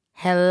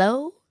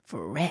 Hello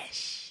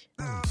Fresh.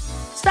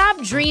 Stop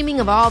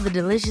dreaming of all the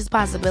delicious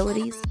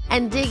possibilities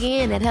and dig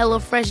in at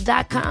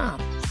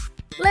HelloFresh.com.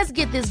 Let's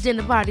get this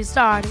dinner party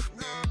started.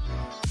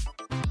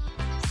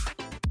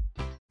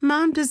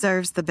 Mom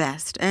deserves the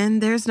best,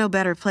 and there's no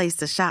better place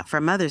to shop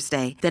for Mother's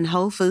Day than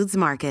Whole Foods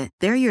Market.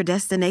 They're your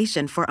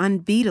destination for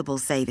unbeatable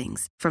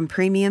savings, from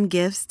premium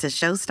gifts to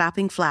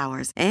show-stopping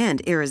flowers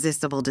and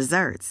irresistible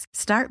desserts.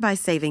 Start by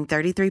saving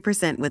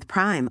 33% with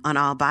Prime on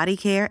all body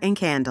care and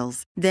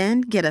candles.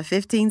 Then get a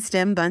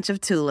 15-stem bunch of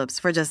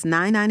tulips for just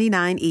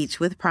 $9.99 each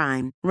with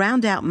Prime.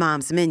 Round out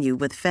Mom's menu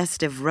with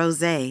festive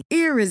rosé,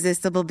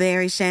 irresistible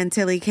berry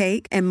chantilly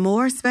cake, and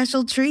more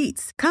special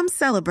treats. Come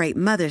celebrate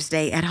Mother's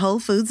Day at Whole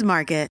Foods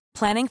Market.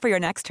 Planning for your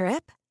next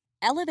trip?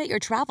 Elevate your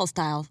travel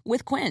style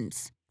with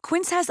Quince.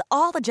 Quince has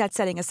all the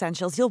jet-setting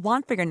essentials you'll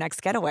want for your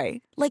next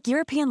getaway, like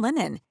European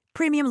linen,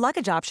 premium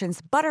luggage options,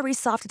 buttery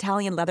soft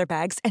Italian leather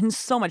bags, and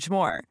so much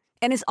more.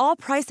 And is all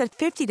priced at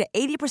 50 to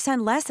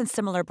 80% less than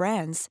similar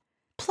brands.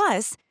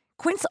 Plus,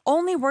 Quince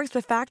only works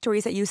with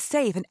factories that use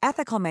safe and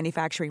ethical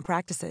manufacturing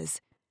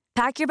practices.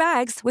 Pack your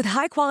bags with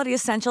high-quality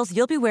essentials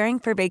you'll be wearing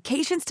for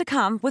vacations to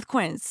come with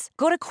Quince.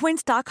 Go to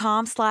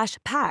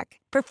quince.com/pack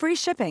for free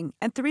shipping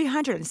and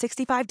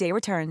 365-day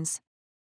returns.